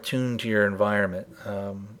bit more attuned to your environment.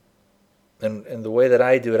 And the way that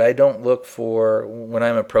I do it, I don't look for, when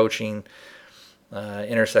I'm approaching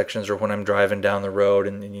intersections or when I'm driving down the road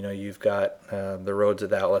and you've got the roads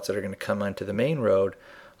of outlets that are going to come onto the main road,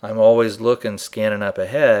 I'm always looking, scanning up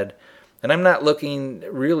ahead. And I'm not looking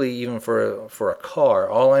really even for a car.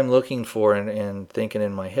 All I'm looking for and thinking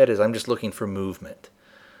in my head is I'm just looking for movement.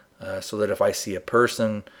 So that if I see a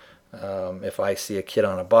person, if I see a kid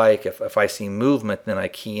on a bike, if I see movement, then I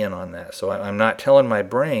key in on that. So I'm not telling my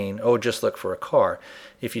brain, just look for a car.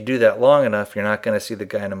 If you do that long enough, you're not going to see the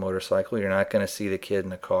guy in a motorcycle. You're not going to see the kid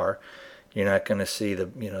in the car. You're not going to see the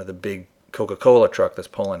big Coca-Cola truck that's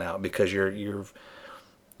pulling out, because you've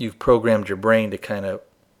programmed your brain to kind of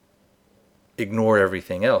ignore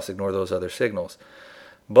everything else, ignore those other signals.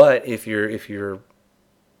 But if you're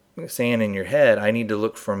saying in your head, I need to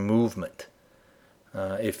look for movement.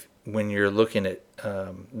 When you're looking at,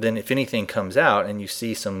 then if anything comes out and you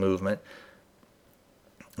see some movement,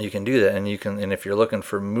 you can do that, and if you're looking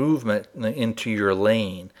for movement into your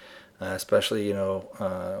lane, especially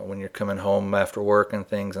when you're coming home after work and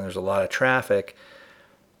things, and there's a lot of traffic.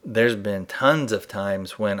 There's been tons of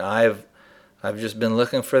times when I've just been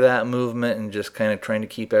looking for that movement and just kind of trying to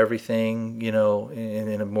keep everything,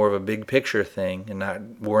 in a more of a big picture thing and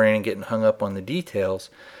not worrying and getting hung up on the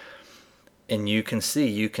details. And you can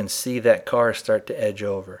see that car start to edge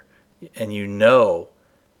over. And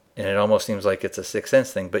and it almost seems like it's a sixth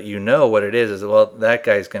sense thing, but what it is well, that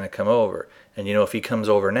guy's going to come over. And if he comes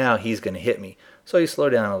over now, he's going to hit me. So you slow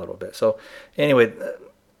down a little bit. So anyway,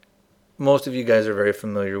 most of you guys are very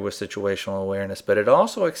familiar with situational awareness, but it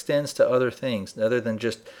also extends to other things other than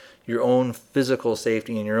just your own physical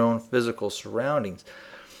safety and your own physical surroundings.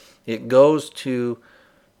 It goes to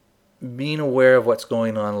being aware of what's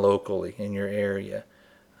going on locally in your area.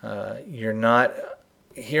 You're not,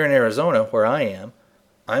 here in Arizona where I am,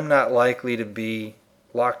 I'm not likely to be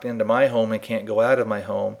locked into my home and can't go out of my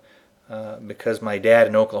home because my dad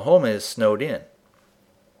in Oklahoma is snowed in.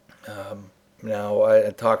 Now,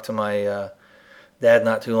 I talked to my dad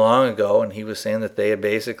not too long ago, and he was saying that they had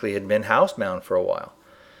been housebound for a while.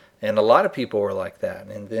 And a lot of people were like that.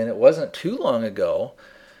 And then it wasn't too long ago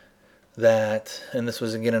that, and this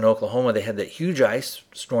was again in Oklahoma, they had that huge ice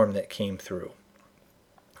storm that came through.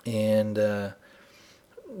 And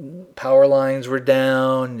power lines were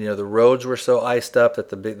down, the roads were so iced up that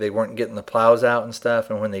they weren't getting the plows out and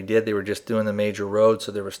stuff. And when they did, they were just doing the major roads.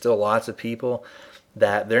 So there were still lots of people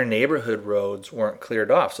that their neighborhood roads weren't cleared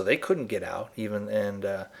off, so they couldn't get out even. And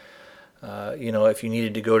if you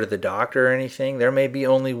needed to go to the doctor or anything, there may be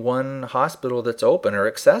only one hospital that's open or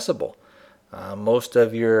accessible. Most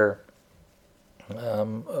of your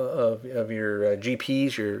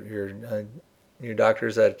GPs, your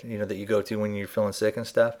doctors that you go to when you're feeling sick and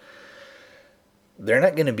stuff, they're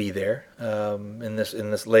not going to be there. In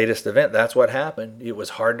this latest event, that's what happened. It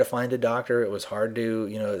was hard to find a doctor. It was hard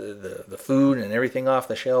to, the food and everything off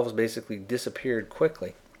the shelves basically disappeared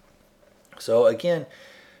quickly. So again,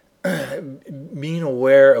 being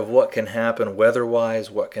aware of what can happen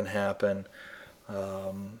weather-wise, what can happen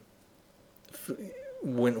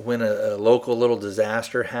when a local little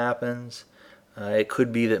disaster happens. It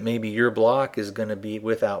could be that maybe your block is going to be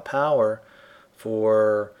without power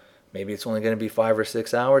for, maybe it's only going to be 5 or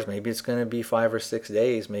 6 hours, maybe it's going to be 5 or 6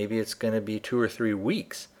 days, maybe it's going to be 2 or 3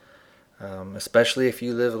 weeks, especially if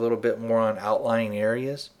you live a little bit more on outlying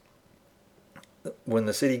areas. When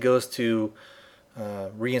the city goes to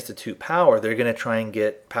reinstitute power, they're going to try and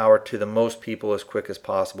get power to the most people as quick as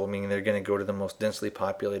possible, meaning they're going to go to the most densely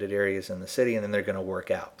populated areas in the city, and then they're going to work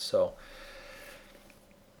out. So,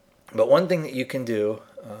 but one thing that you can do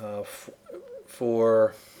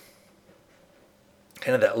for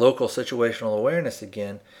kind of that local situational awareness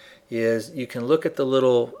again is you can look at the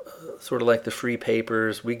little, sort of like the free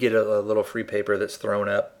papers. We get a little free paper that's thrown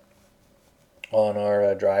up on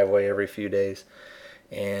our driveway every few days,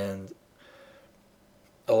 and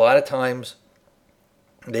a lot of times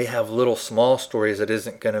they have little small stories that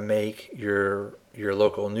isn't going to make your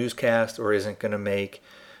local newscast or isn't going to make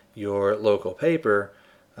your local paper,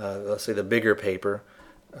 let's say the bigger paper,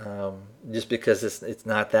 just because it's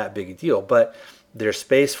not that big a deal, but there's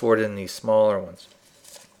space for it in these smaller ones.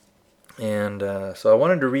 And so I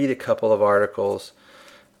wanted to read a couple of articles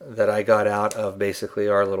that I got out of basically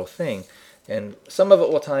our little thing. And some of it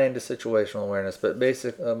will tie into situational awareness, but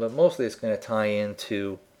but mostly it's going to tie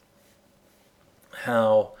into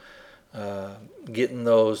how getting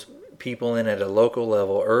those people in at a local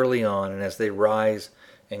level early on, and as they rise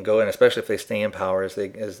and go, and especially if they stay in power, as they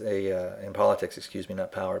in politics,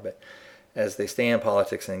 not power, but as they stay in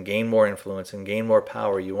politics and gain more influence and gain more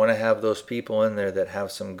power, you want to have those people in there that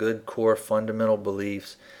have some good core fundamental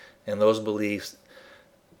beliefs, and those beliefs,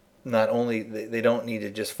 not only they don't need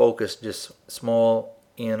to just focus just small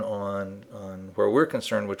in on where we're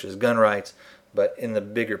concerned, which is gun rights, but in the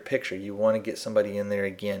bigger picture, you want to get somebody in there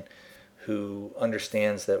again who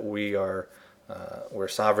understands that we're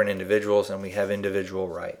sovereign individuals and we have individual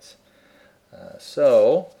rights.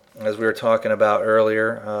 So, as we were talking about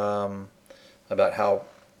earlier, about how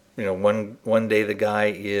one day the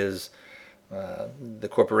guy is the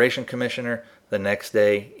corporation commissioner, the next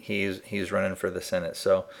day he's running for the Senate.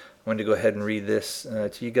 So I wanted to go ahead and read this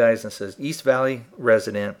to you guys. And it says, East Valley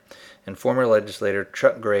resident and former legislator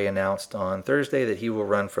Chuck Gray announced on Thursday that he will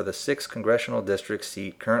run for the 6th congressional district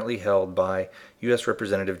seat currently held by U.S.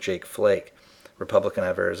 Representative Jake Flake, Republican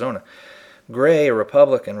of Arizona. Gray, a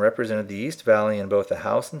Republican, represented the East Valley in both the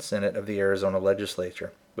House and Senate of the Arizona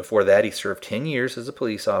legislature. Before that, he served 10 years as a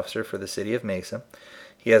police officer for the city of Mesa.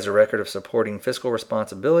 He has a record of supporting fiscal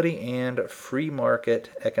responsibility and free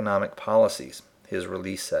market economic policies, his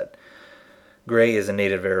release said. Gray is a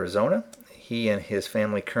native of Arizona. He and his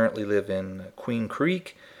family currently live in Queen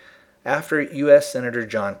Creek. After U.S. Senator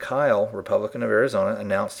John Kyle, Republican of Arizona,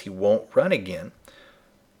 announced he won't run again,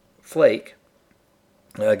 Flake,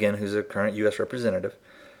 again, who's a current U.S. representative,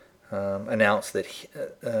 announced that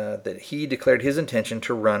he declared his intention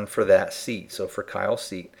to run for that seat, so for Kyle's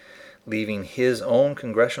seat, leaving his own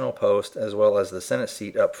congressional post as well as the Senate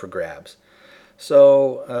seat up for grabs.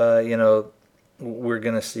 So, we're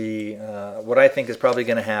going to see what I think is probably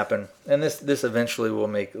going to happen, and this eventually will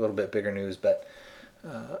make a little bit bigger news, but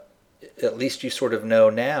at least you sort of know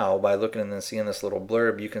now by looking and then seeing this little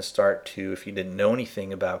blurb, you can start to, if you didn't know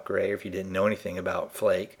anything about Gray, or if you didn't know anything about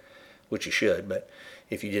Flake, which you should, but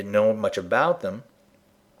if you didn't know much about them,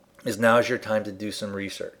 now's your time to do some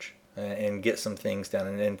research and get some things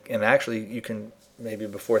done. And actually, you can, maybe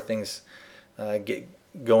before things get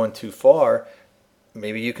going too far,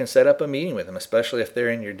 maybe you can set up a meeting with them, especially if they're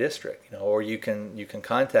in your district, or you can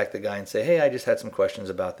contact the guy and say, hey, I just had some questions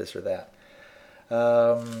about this or that.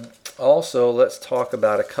 Also, let's talk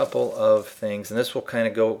about a couple of things, and this will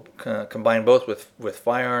kind of combine both with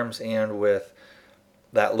firearms and with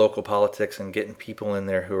that local politics and getting people in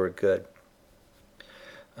there who are good.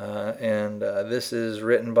 This is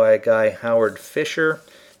written by a guy, Howard Fisher,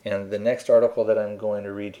 and the next article that I'm going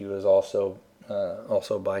to read to you is also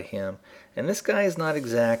by him. And this guy is not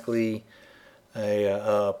exactly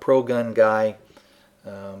a pro-gun guy,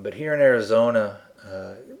 but here in Arizona,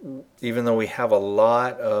 even though we have a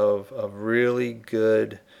lot of really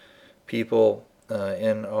good people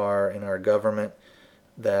in our government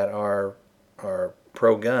that are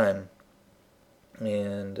pro-gun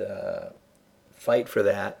and fight for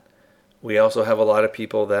that, we also have a lot of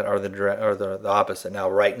people that are the opposite. Now,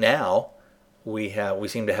 right now, we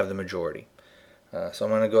seem to have the majority. So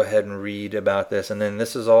I'm going to go ahead and read about this, and then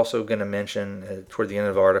this is also going to mention toward the end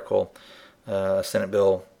of the article Senate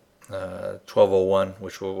Bill 1201,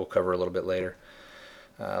 which we'll cover a little bit later.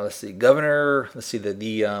 Let's see, Governor. Let's see Brewer.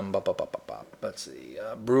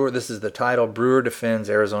 This is the title. Brewer defends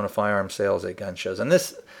Arizona firearm sales at gun shows, and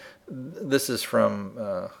this is from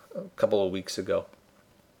a couple of weeks ago.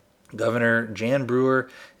 Governor Jan Brewer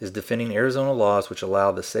is defending Arizona laws which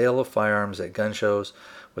allow the sale of firearms at gun shows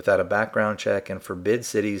without a background check and forbid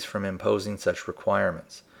cities from imposing such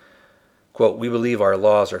requirements. Quote, "We believe our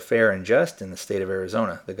laws are fair and just in the state of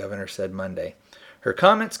Arizona," the governor said Monday. Her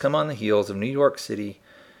comments come on the heels of New York City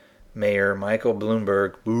Mayor Michael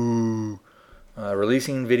Bloomberg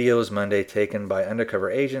releasing videos Monday taken by undercover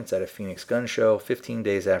agents at a Phoenix gun show 15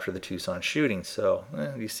 days after the Tucson shooting. So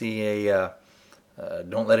you see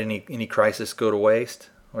don't let any crisis go to waste.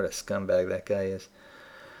 What a scumbag that guy is.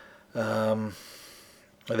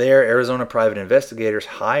 There, Arizona private investigators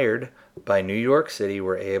hired by New York City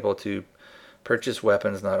were able to purchase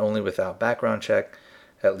weapons not only without background check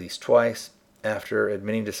at least twice, after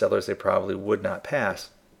admitting to sellers they probably would not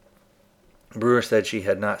pass. Brewer said she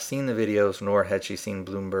had not seen the videos, nor had she seen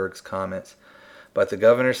Bloomberg's comments. But the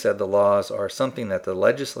governor said the laws are something that the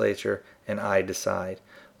legislature and I decide.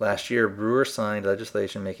 Last year, Brewer signed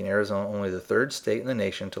legislation making Arizona only the third state in the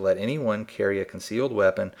nation to let anyone carry a concealed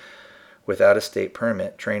weapon without a state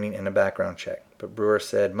permit, training, and a background check. But Brewer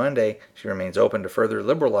said Monday she remains open to further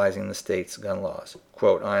liberalizing the state's gun laws.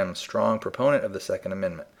 Quote, "I am a strong proponent of the Second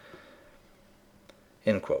Amendment."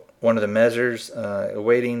 End quote. One of the measures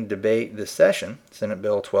awaiting debate this session, Senate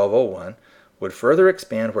Bill 1201, would further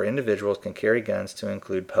expand where individuals can carry guns to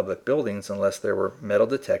include public buildings unless there were metal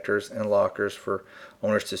detectors and lockers for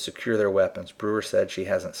owners to secure their weapons. Brewer said she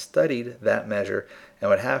hasn't studied that measure and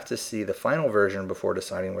would have to see the final version before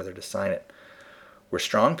deciding whether to sign it. "We're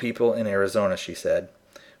strong people in Arizona," she said.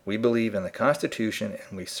 "We believe in the Constitution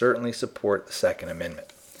and we certainly support the Second Amendment."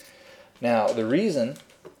 Now, the reason,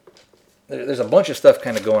 there's a bunch of stuff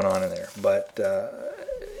kind of going on in there, but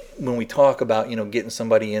when we talk about, getting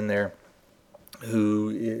somebody in there who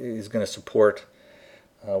is going to support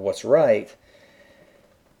what's right,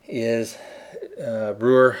 is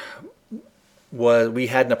Brewer we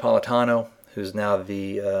had Napolitano, who's now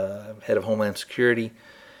the head of Homeland Security,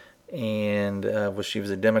 and she was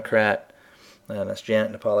a Democrat. That's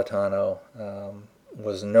Janet Napolitano.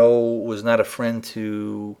 Was not a friend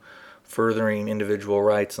to furthering individual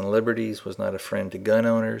rights and liberties. Was not a friend to gun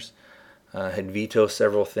owners. Had vetoed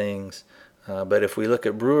several things. But if we look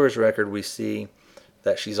at Brewer's record, we see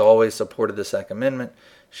that she's always supported the Second Amendment.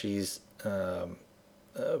 She's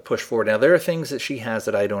pushed forward. Now, there are things that she has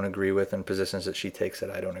that I don't agree with and positions that she takes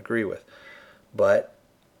that I don't agree with. But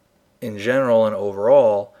in general and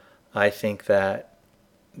overall, I think that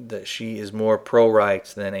she is more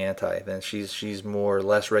pro-rights than anti. Then she's more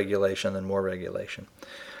less regulation than more regulation.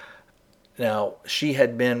 Now, she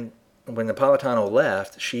had been, when Napolitano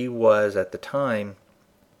left, she was at the time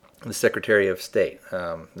the Secretary of State.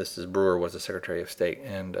 Brewer was the Secretary of State,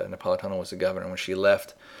 and Napolitano was the governor. When she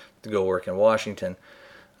left to go work in Washington,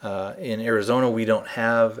 in Arizona, we don't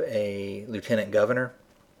have a lieutenant governor,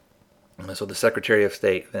 so the Secretary of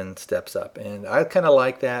State then steps up. And I kind of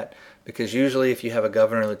like that, because usually if you have a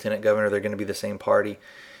governor and lieutenant governor, they're going to be the same party.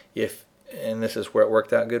 And this is where it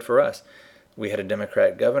worked out good for us. We had a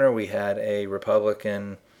Democrat governor, we had a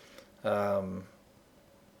Republican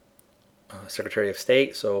Secretary of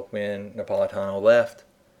State. So when Napolitano left,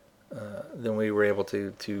 then we were able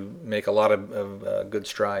to make a lot of good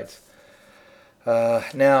strides.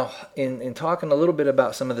 Now, in talking a little bit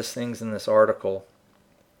about some of these things in this article,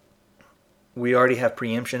 we already have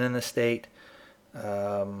preemption in the state.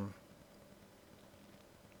 When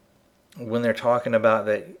they're talking about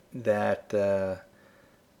that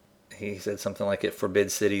he said something like it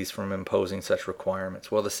forbids cities from imposing such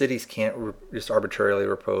requirements. Well, the cities can't just arbitrarily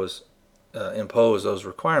impose those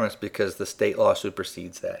requirements because the state law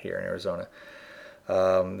supersedes that here in Arizona.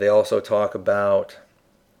 They also talk about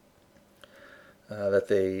that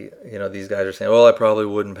these guys are saying, well, I probably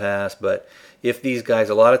wouldn't pass, but if these guys,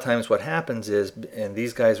 a lot of times what happens is, and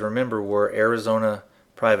these guys, remember, were Arizona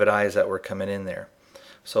private eyes that were coming in there.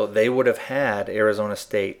 So they would have had Arizona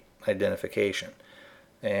state identification.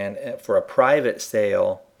 And for a private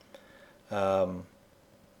sale,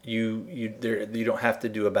 you don't have to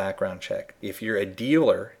do a background check. If you're a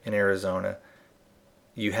dealer in Arizona,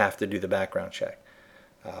 you have to do the background check.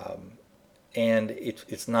 And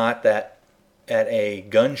it's not that at a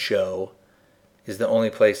gun show is the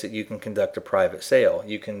only place that you can conduct a private sale.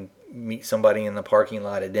 You can meet somebody in the parking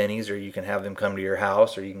lot at Denny's, or you can have them come to your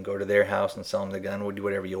house, or you can go to their house and sell them the gun. We'll do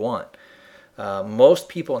whatever you want. Most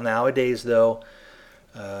people nowadays, though,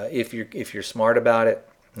 if you're smart about it,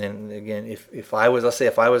 and again, if I was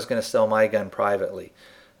going to sell my gun privately,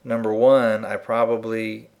 number one, I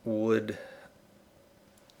probably would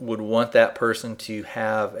want that person to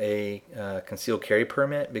have a concealed carry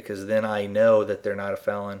permit, because then I know that they're not a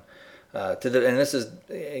felon. And this is,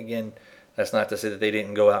 again, that's not to say that they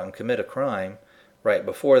didn't go out and commit a crime right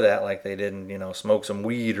before that, like they didn't, smoke some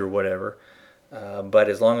weed or whatever. But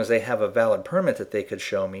as long as they have a valid permit that they could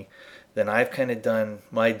show me, then I've kind of done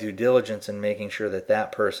my due diligence in making sure that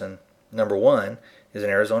that person, number one, is an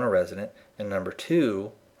Arizona resident, and number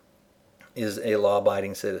two, is a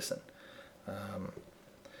law-abiding citizen.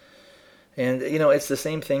 And it's the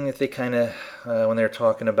same thing that they kind of, when they're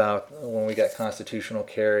talking about when we got constitutional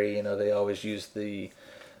carry, they always use the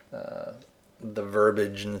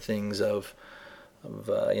verbiage and things of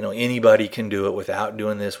anybody can do it without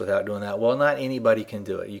doing this, without doing that. Well, not anybody can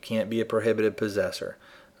do it. You can't be a prohibited possessor.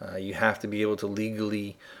 You have to be able to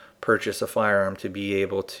legally purchase a firearm to be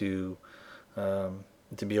able to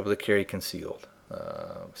carry concealed.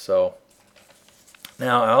 So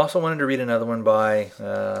now I also wanted to read another one by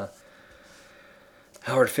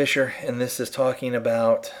Howard Fisher, and this is talking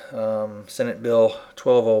about Senate Bill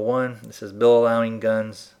 1201. This is bill allowing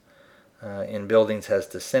guns in buildings has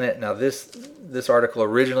to Senate. Now this article,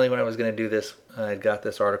 originally when I was going to do this, I got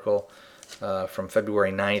this article from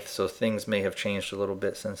February 9th, so things may have changed a little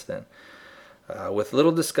bit since then. With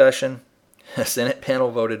little discussion, a Senate panel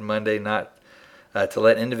voted Monday not to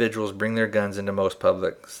let individuals bring their guns into most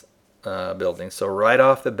public buildings. So right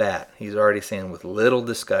off the bat, he's already saying with little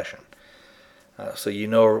discussion. So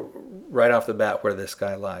right off the bat where this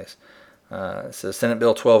guy lies. It says Senate Bill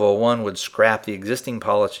 1201 would scrap the existing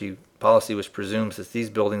policy which presumes that these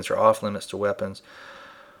buildings are off limits to weapons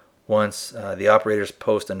once the operators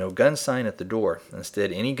post a no gun sign at the door.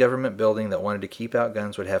 Instead, any government building that wanted to keep out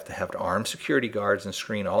guns would have to have armed security guards and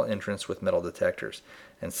screen all entrance with metal detectors.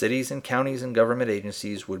 And cities and counties and government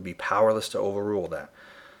agencies would be powerless to overrule that.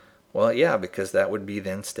 Well, yeah, because that would be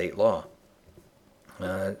then state law.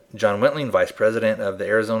 John Wentling, vice president of the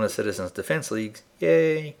Arizona Citizens Defense League,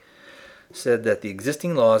 yay, said that the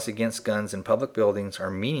existing laws against guns in public buildings are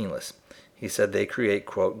meaningless. He said they create,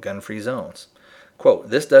 quote, gun-free zones. Quote,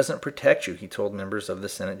 this doesn't protect you, he told members of the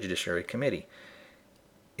Senate Judiciary Committee.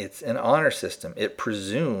 It's an honor system. It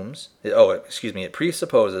presupposes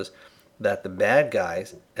that the bad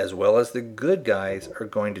guys as well as the good guys are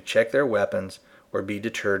going to check their weapons or be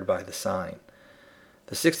deterred by the sign.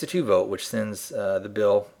 The 6-2 vote, which sends the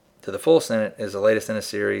bill to the full Senate, is the latest in a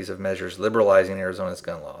series of measures liberalizing Arizona's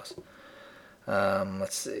gun laws.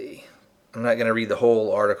 Let's see. I'm not going to read the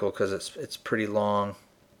whole article because it's pretty long.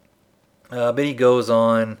 But he goes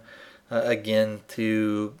on again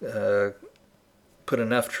to put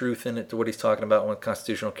enough truth in it to what he's talking about with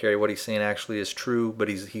constitutional carry. What he's saying actually is true, but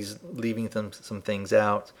he's leaving some things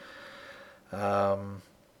out.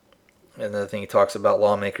 Another thing he talks about,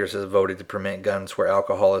 lawmakers have voted to permit guns where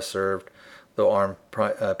alcohol is served, though armed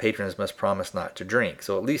patrons must promise not to drink.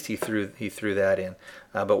 So at least he threw that in.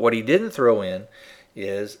 But what he didn't throw in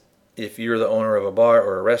is if you're the owner of a bar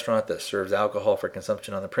or a restaurant that serves alcohol for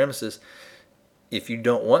consumption on the premises, if you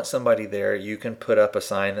don't want somebody there, you can put up a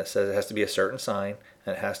sign that says it has to be a certain sign,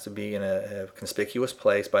 and it has to be in a conspicuous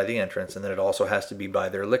place by the entrance, and then it also has to be by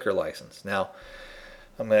their liquor license. Now,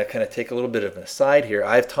 I'm going to kind of take a little bit of an aside here.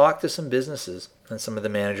 I've talked to some businesses and some of the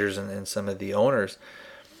managers and some of the owners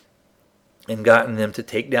and gotten them to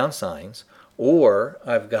take down signs, or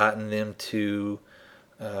I've gotten them to,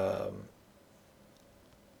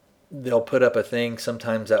 they'll put up a thing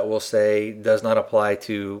sometimes that will say does not apply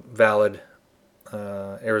to valid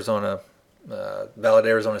Arizona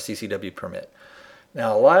CCW permit.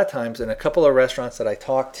 Now, a lot of times in a couple of restaurants that I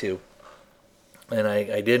talked to, and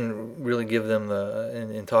I didn't really give them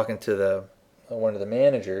in talking to one of the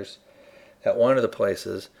managers at one of the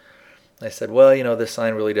places, I said, well, this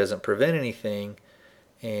sign really doesn't prevent anything.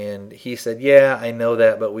 And he said, yeah, I know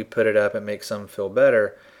that, but we put it up. It makes some feel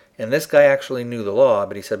better. And this guy actually knew the law,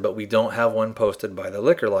 but he said, but we don't have one posted by the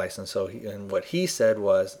liquor license. And what he said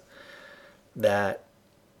was that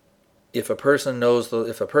if a person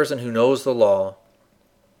who knows the law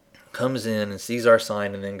comes in and sees our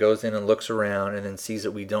sign and then goes in and looks around and then sees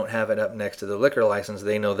that we don't have it up next to the liquor license,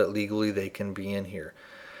 they know that legally they can be in here.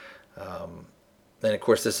 And of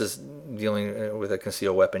course, this is dealing with a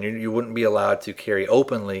concealed weapon. You wouldn't be allowed to carry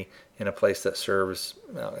openly in a place that serves,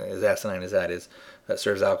 as asinine as that is, that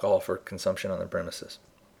serves alcohol for consumption on the premises.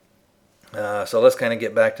 So let's kind of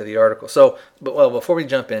get back to the article. Before we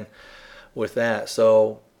jump in with that,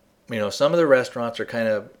 some of the restaurants are kind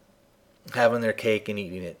of having their cake and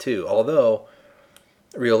eating it too. Although,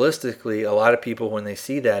 realistically, a lot of people, when they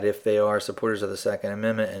see that, if they are supporters of the Second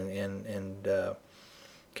Amendment and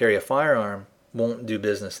carry a firearm, won't do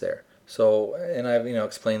business there. So, and I've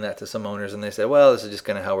explained that to some owners, and they say, well, this is just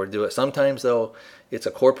kind of how we're doing it. Sometimes, though, it's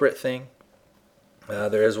a corporate thing.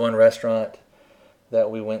 There is one restaurant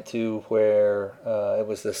that we went to where it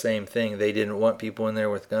was the same thing. They didn't want people in there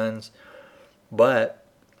with guns, but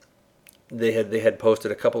they had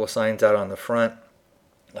posted a couple of signs out on the front.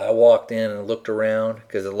 I walked in and looked around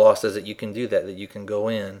because the law says that you can do that you can go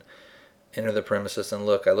in, enter the premises, and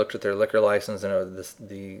look. I looked at their liquor license, and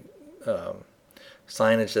the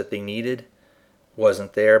signage that they needed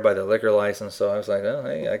wasn't there by the liquor license. So I was like, oh,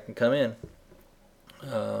 hey, I can come in.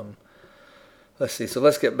 Let's see. So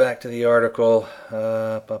let's get back to the article.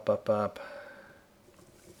 Let's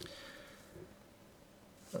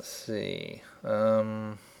see.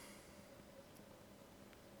 So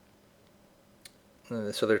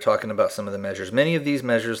they're talking about some of the measures. Many of these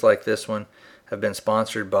measures, like this one, have been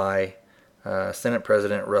sponsored by Senate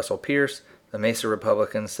President Russell Pierce. The Mesa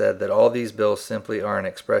Republicans said that all these bills simply are an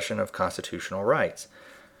expression of constitutional rights.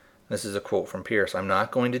 This is a quote from Pierce. "I'm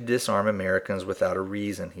not going to disarm Americans without a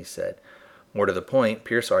reason," he said. More to the point,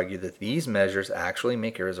 Pierce argued that these measures actually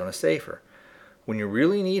make Arizona safer. "When you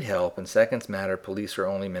really need help and seconds matter, police are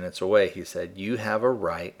only minutes away," he said. "You have a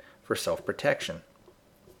right for self-protection."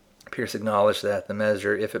 Pierce acknowledged that the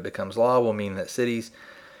measure, if it becomes law, will mean that cities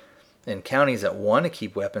and counties that want to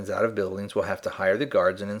keep weapons out of buildings will have to hire the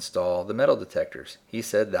guards and install the metal detectors. He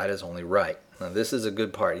said that is only right. Now, this is a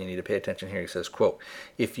good part. You need to pay attention here. He says, quote,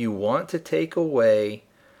 "If you want to take away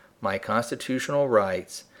my constitutional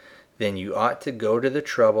rights, then you ought to go to the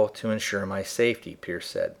trouble to ensure my safety," Pierce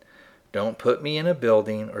said. "Don't put me in a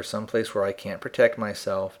building or someplace where I can't protect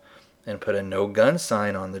myself and put a no-gun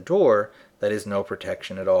sign on the door. That is no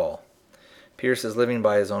protection at all." Pierce is living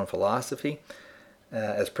by his own philosophy.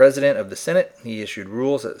 As president of the Senate, he issued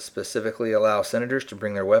rules that specifically allow senators to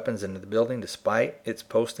bring their weapons into the building despite its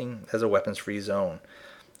posting as a weapons-free zone.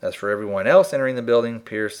 As for everyone else entering the building,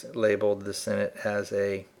 Pierce labeled the Senate as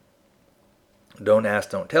a don't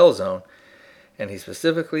ask, don't tell zone, and he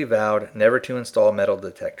specifically vowed never to install metal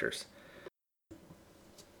detectors.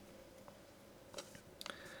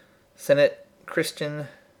 Senate Christian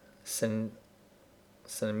Sinema,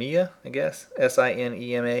 I guess,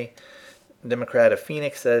 Sinema, Democrat of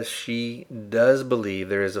Phoenix, says she does believe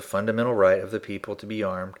there is a fundamental right of the people to be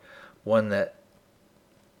armed, one that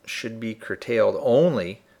should be curtailed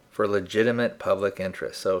only for legitimate public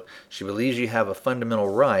interest. So she believes you have a fundamental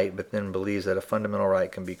right, but then believes that a fundamental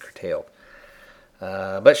right can be curtailed.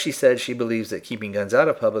 But she said she believes that keeping guns out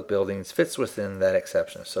of public buildings fits within that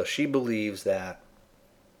exception. So she believes that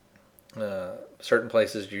certain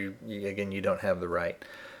places, you don't have the right.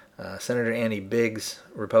 Senator Andy Biggs,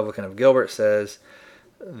 Republican of Gilbert, says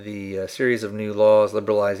the series of new laws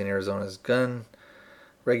liberalizing Arizona's gun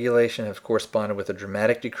regulation have corresponded with a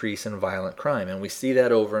dramatic decrease in violent crime. And we see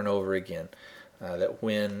that over and over again, that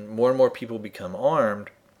when more and more people become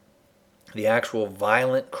armed, the actual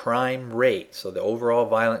violent crime rate, so the overall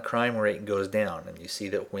violent crime rate, goes down. And you see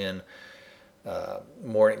that when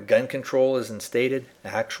more gun control is instated,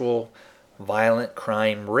 actual violent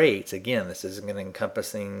crime rates, again, this isn't going to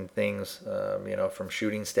encompassing things, from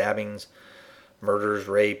shooting, stabbings, murders,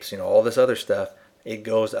 rapes, all this other stuff, it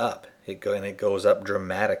goes up. It goes up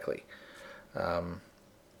dramatically.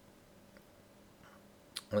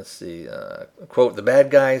 Let's see. Quote, "The bad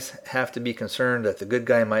guys have to be concerned that the good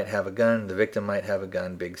guy might have a gun, the victim might have a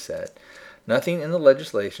gun," Biggs said. "Nothing in the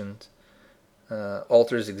legislation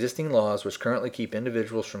alters existing laws which currently keep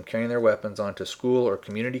individuals from carrying their weapons onto school or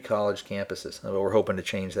community college campuses." We're hoping to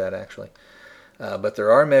change that, actually. But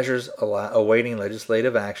there are measures awaiting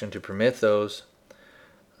legislative action to permit those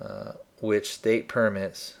which state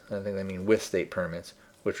permits, I think they mean with state permits,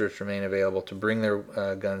 which remain available to bring their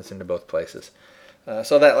guns into both places.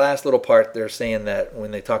 So that last little part, they're saying that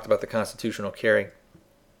when they talked about the constitutional carry,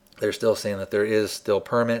 they're still saying that there is still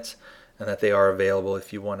permits and that they are available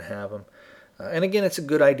if you want to have them. And again, it's a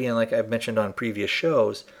good idea. And like I've mentioned on previous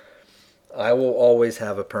shows, I will always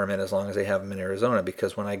have a permit as long as they have them in Arizona,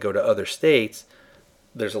 because when I go to other states,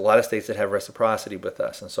 there's a lot of states that have reciprocity with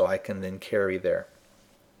us, and so I can then carry there.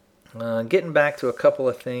 Getting back to a couple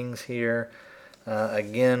of things here,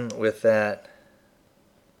 again with that,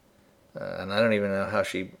 and I don't even know how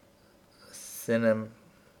she, Cinema,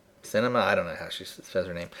 I don't know how she says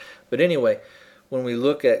her name, but anyway, when we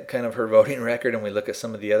look at kind of her voting record and we look at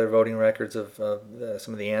some of the other voting records of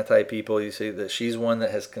some of the anti-people, you see that she's one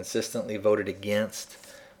that has consistently voted against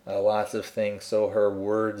lots of things. So her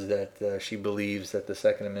words that she believes that the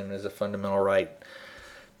Second Amendment is a fundamental right,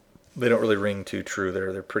 they don't really ring too true.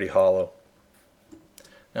 They're pretty hollow.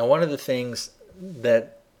 Now, one of the things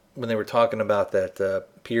that when they were talking about that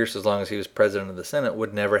Pierce, as long as he was president of the Senate,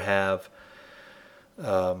 would never have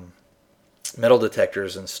metal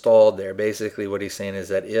detectors installed there. Basically, what he's saying is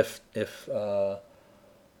that if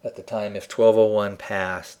at the time, if 1201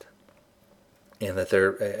 passed, and that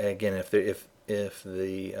there again, if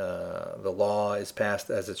the law is passed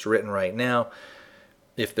as it's written right now,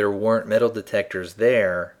 if there weren't metal detectors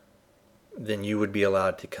there, then you would be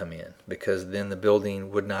allowed to come in, because then the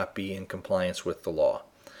building would not be in compliance with the law.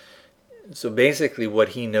 So basically what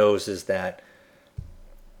he knows is that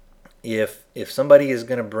if somebody is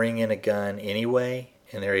going to bring in a gun anyway,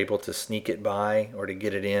 and they're able to sneak it by or to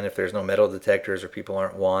get it in if there's no metal detectors or people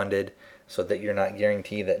aren't wanded, so that you're not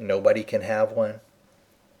guaranteed that nobody can have one,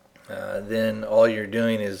 then all you're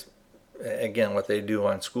doing is, again, what they do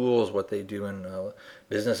on schools, what they do in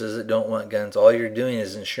businesses that don't want guns, all you're doing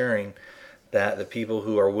is ensuring that the people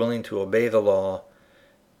who are willing to obey the law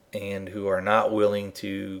and who are not willing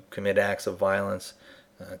to commit acts of violence,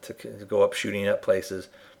 to go up shooting up places,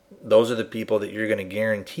 those are the people that you're going to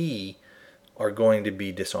guarantee are going to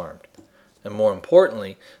be disarmed. And more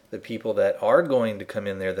importantly, the people that are going to come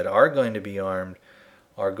in there that are going to be armed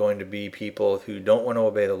are going to be people who don't want to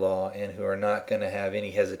obey the law and who are not going to have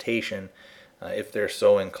any hesitation, if they're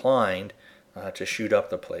so inclined, to shoot up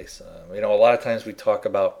the place. A lot of times we talk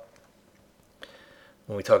about,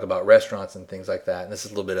 when we talk about restaurants and things like that, and this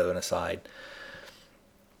is a little bit of an aside,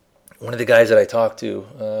 one of the guys that I talked to,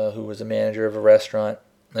 who was a manager of a restaurant,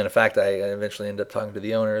 and in fact I eventually ended up talking to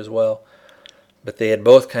the owner as well, but they had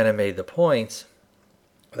both kind of made the points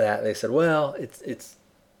that they said, well, it's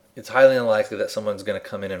highly unlikely that someone's going to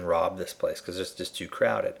come in and rob this place because it's just too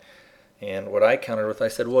crowded. And what I countered with, I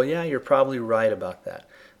said, well, yeah, you're probably right about that,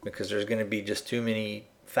 because there's going to be just too many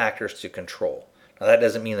factors to control. Now, that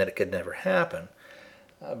doesn't mean that it could never happen,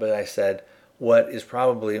 but I said, what is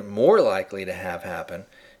probably more likely to have happen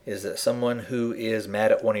is that someone who is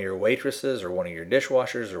mad at one of your waitresses or one of your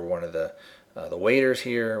dishwashers or one of the waiters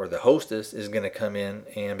here or the hostess is going to come in,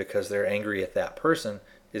 and because they're angry at that person,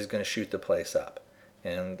 is going to shoot the place up.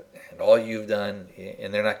 And all you've done,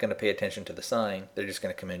 and they're not going to pay attention to the sign, they're just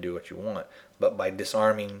going to come in and do what you want. But by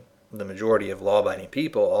disarming the majority of law-abiding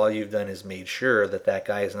people, all you've done is made sure that that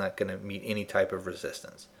guy is not going to meet any type of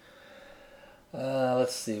resistance.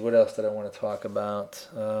 Let's see, what else did I want to talk about?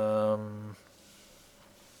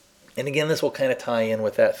 And again, this will kind of tie in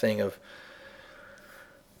with that thing of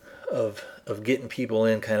getting people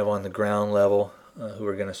in kind of on the ground level, who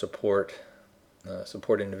are going to support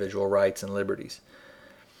individual rights and liberties.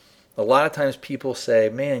 A lot of times people say,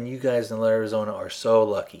 man, you guys in Arizona are so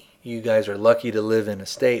lucky. You guys are lucky to live in a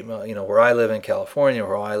state, where I live in California,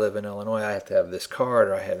 where I live in Illinois, I have to have this card,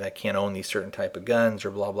 or I can't own these certain type of guns, or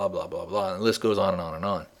blah, blah, blah, blah, blah. And the list goes on and on and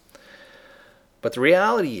on. But the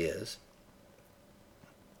reality is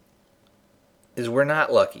we're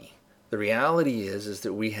not lucky. The reality is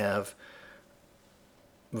that we have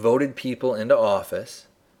voted people into office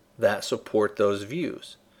that support those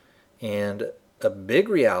views. And a big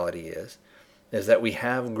reality is that we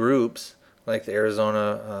have groups like the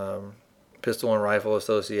Arizona Pistol and Rifle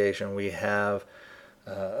Association. We have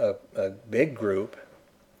a big group,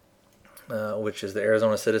 which is the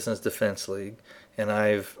Arizona Citizens Defense League. And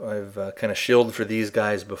I've kind of shielded for these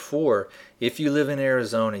guys before. If you live in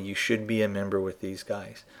Arizona, you should be a member with these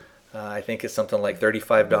guys. I think it's something like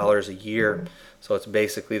 $35 a year. So it's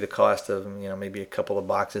basically the cost of maybe a couple of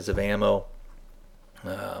boxes of ammo.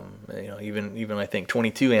 Even I think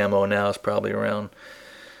 22 ammo now is probably around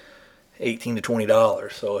 $18 to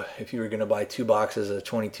 $20. So if you were going to buy 2 boxes of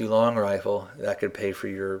 22 long rifle, that could pay for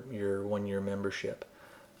your 1-year membership.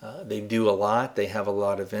 They do a lot. They have a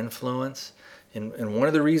lot of influence. And one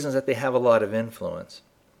of the reasons that they have a lot of influence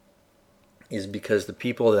is because the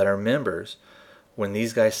people that are members, when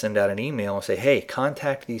these guys send out an email and say, hey,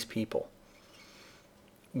 contact these people,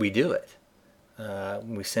 we do it.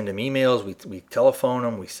 We send them emails, we telephone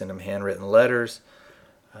them, we send them handwritten letters.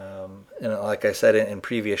 And like I said in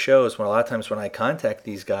previous shows, a lot of times when I contact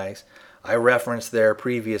these guys, I reference their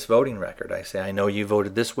previous voting record. I say, I know you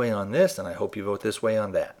voted this way on this, and I hope you vote this way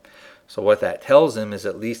on that. So what that tells them is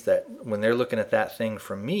at least that when they're looking at that thing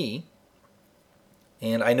from me,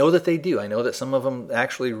 and I know that they do. I know that some of them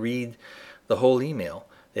actually read the whole email.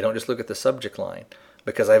 They don't just look at the subject line,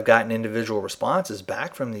 because I've gotten individual responses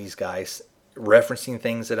back from these guys referencing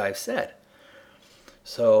things that I've said.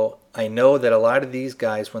 So I know that a lot of these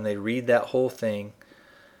guys, when they read that whole thing,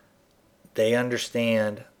 they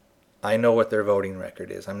understand, I know what their voting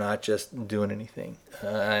record is. I'm not just doing anything.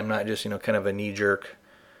 I'm not just, kind of a knee-jerk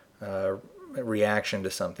reaction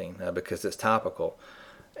to something because it's topical.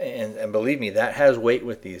 And believe me, that has weight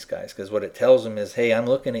with these guys, because what it tells them is, hey, I'm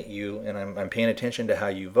looking at you and I'm paying attention to how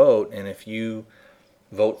you vote, and if you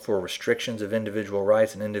vote for restrictions of individual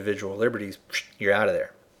rights and individual liberties, you're out of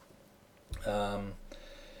there. And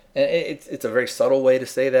it's a very subtle way to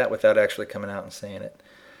say that without actually coming out and saying it.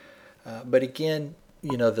 But again,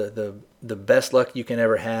 the best luck you can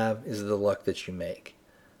ever have is the luck that you make.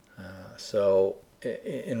 So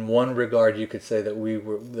in one regard, you could say that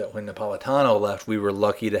that when Napolitano left, we were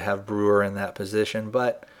lucky to have Brewer in that position.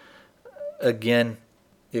 But again,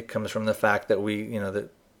 it comes from the fact that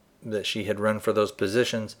that she had run for those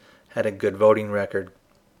positions, had a good voting record,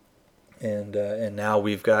 and now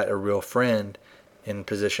we've got a real friend in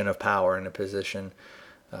position of power, in a position,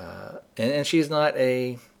 and she's not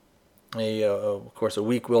of course, a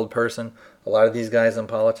weak-willed person. A lot of these guys in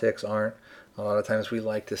politics aren't. A lot of times we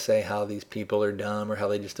like to say how these people are dumb or how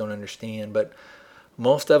they just don't understand, but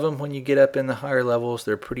most of them, when you get up in the higher levels,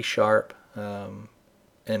 they're pretty sharp, and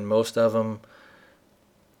most of them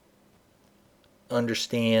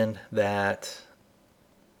understand that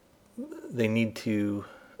they need to,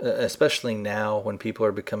 especially now when people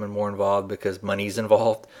are becoming more involved because money's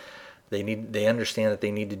involved, they understand that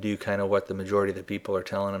they need to do kind of what the majority of the people are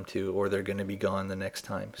telling them to, or they're going to be gone the next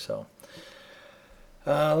time. So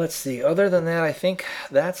let's see. Other than that, I think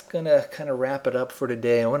that's going to kind of wrap it up for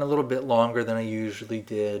today. I went a little bit longer than I usually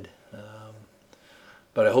did.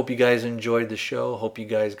 But I hope you guys enjoyed the show. Hope you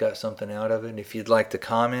guys got something out of it. If you'd like to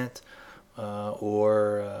comment,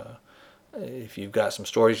 or if you've got some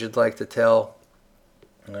stories you'd like to tell,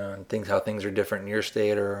 how things are different in your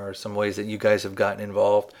state, or some ways that you guys have gotten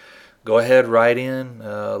involved, go ahead, write in,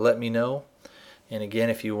 let me know. And again,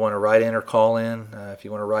 if you want to write in or call in,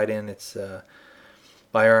 it's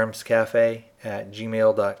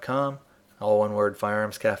firearmscafe@gmail.com. All one word,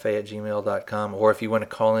 firearmscafe@gmail.com. Or if you want to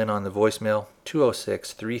call in on the voicemail,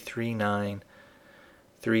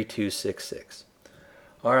 206-339-3266.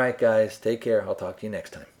 All right, guys, take care. I'll talk to you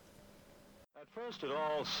next time. At first, it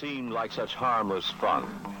all seemed like such harmless fun.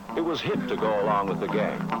 It was hip to go along with the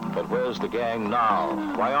gang. But where's the gang now?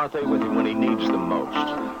 Why aren't they with him when he needs them most?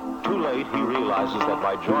 Too late, he realizes that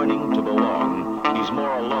by joining to belong, he's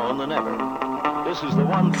more alone than ever. This is the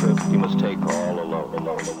one trip he must take all alone.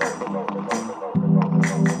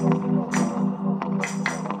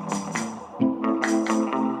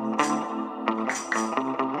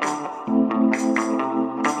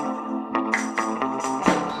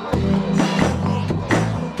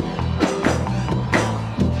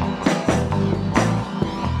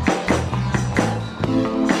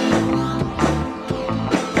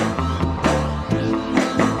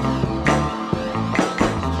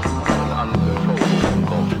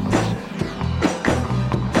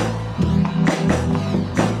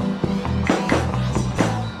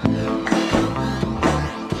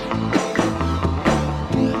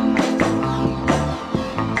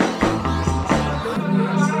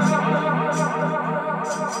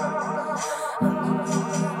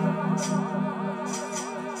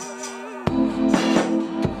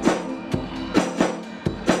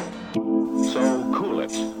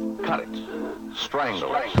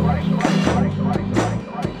 Strangle it.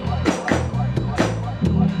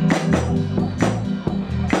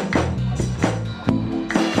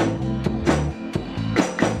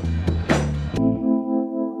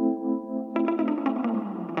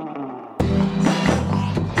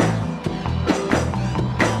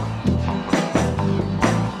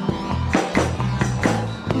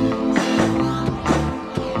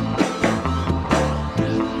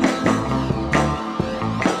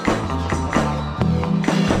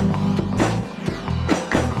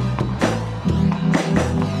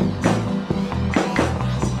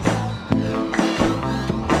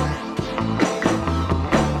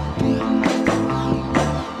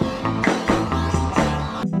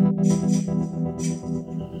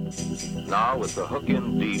 Now, with the hook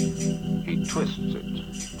in deep, he twists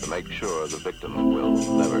it to make sure the victim will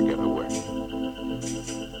never get away.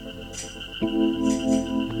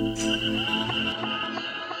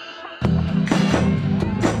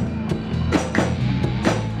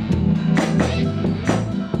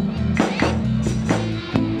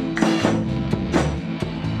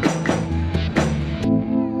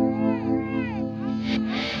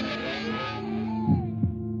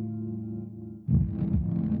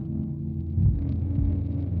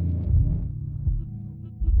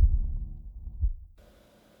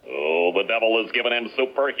 The devil has given him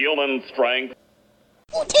superhuman strength.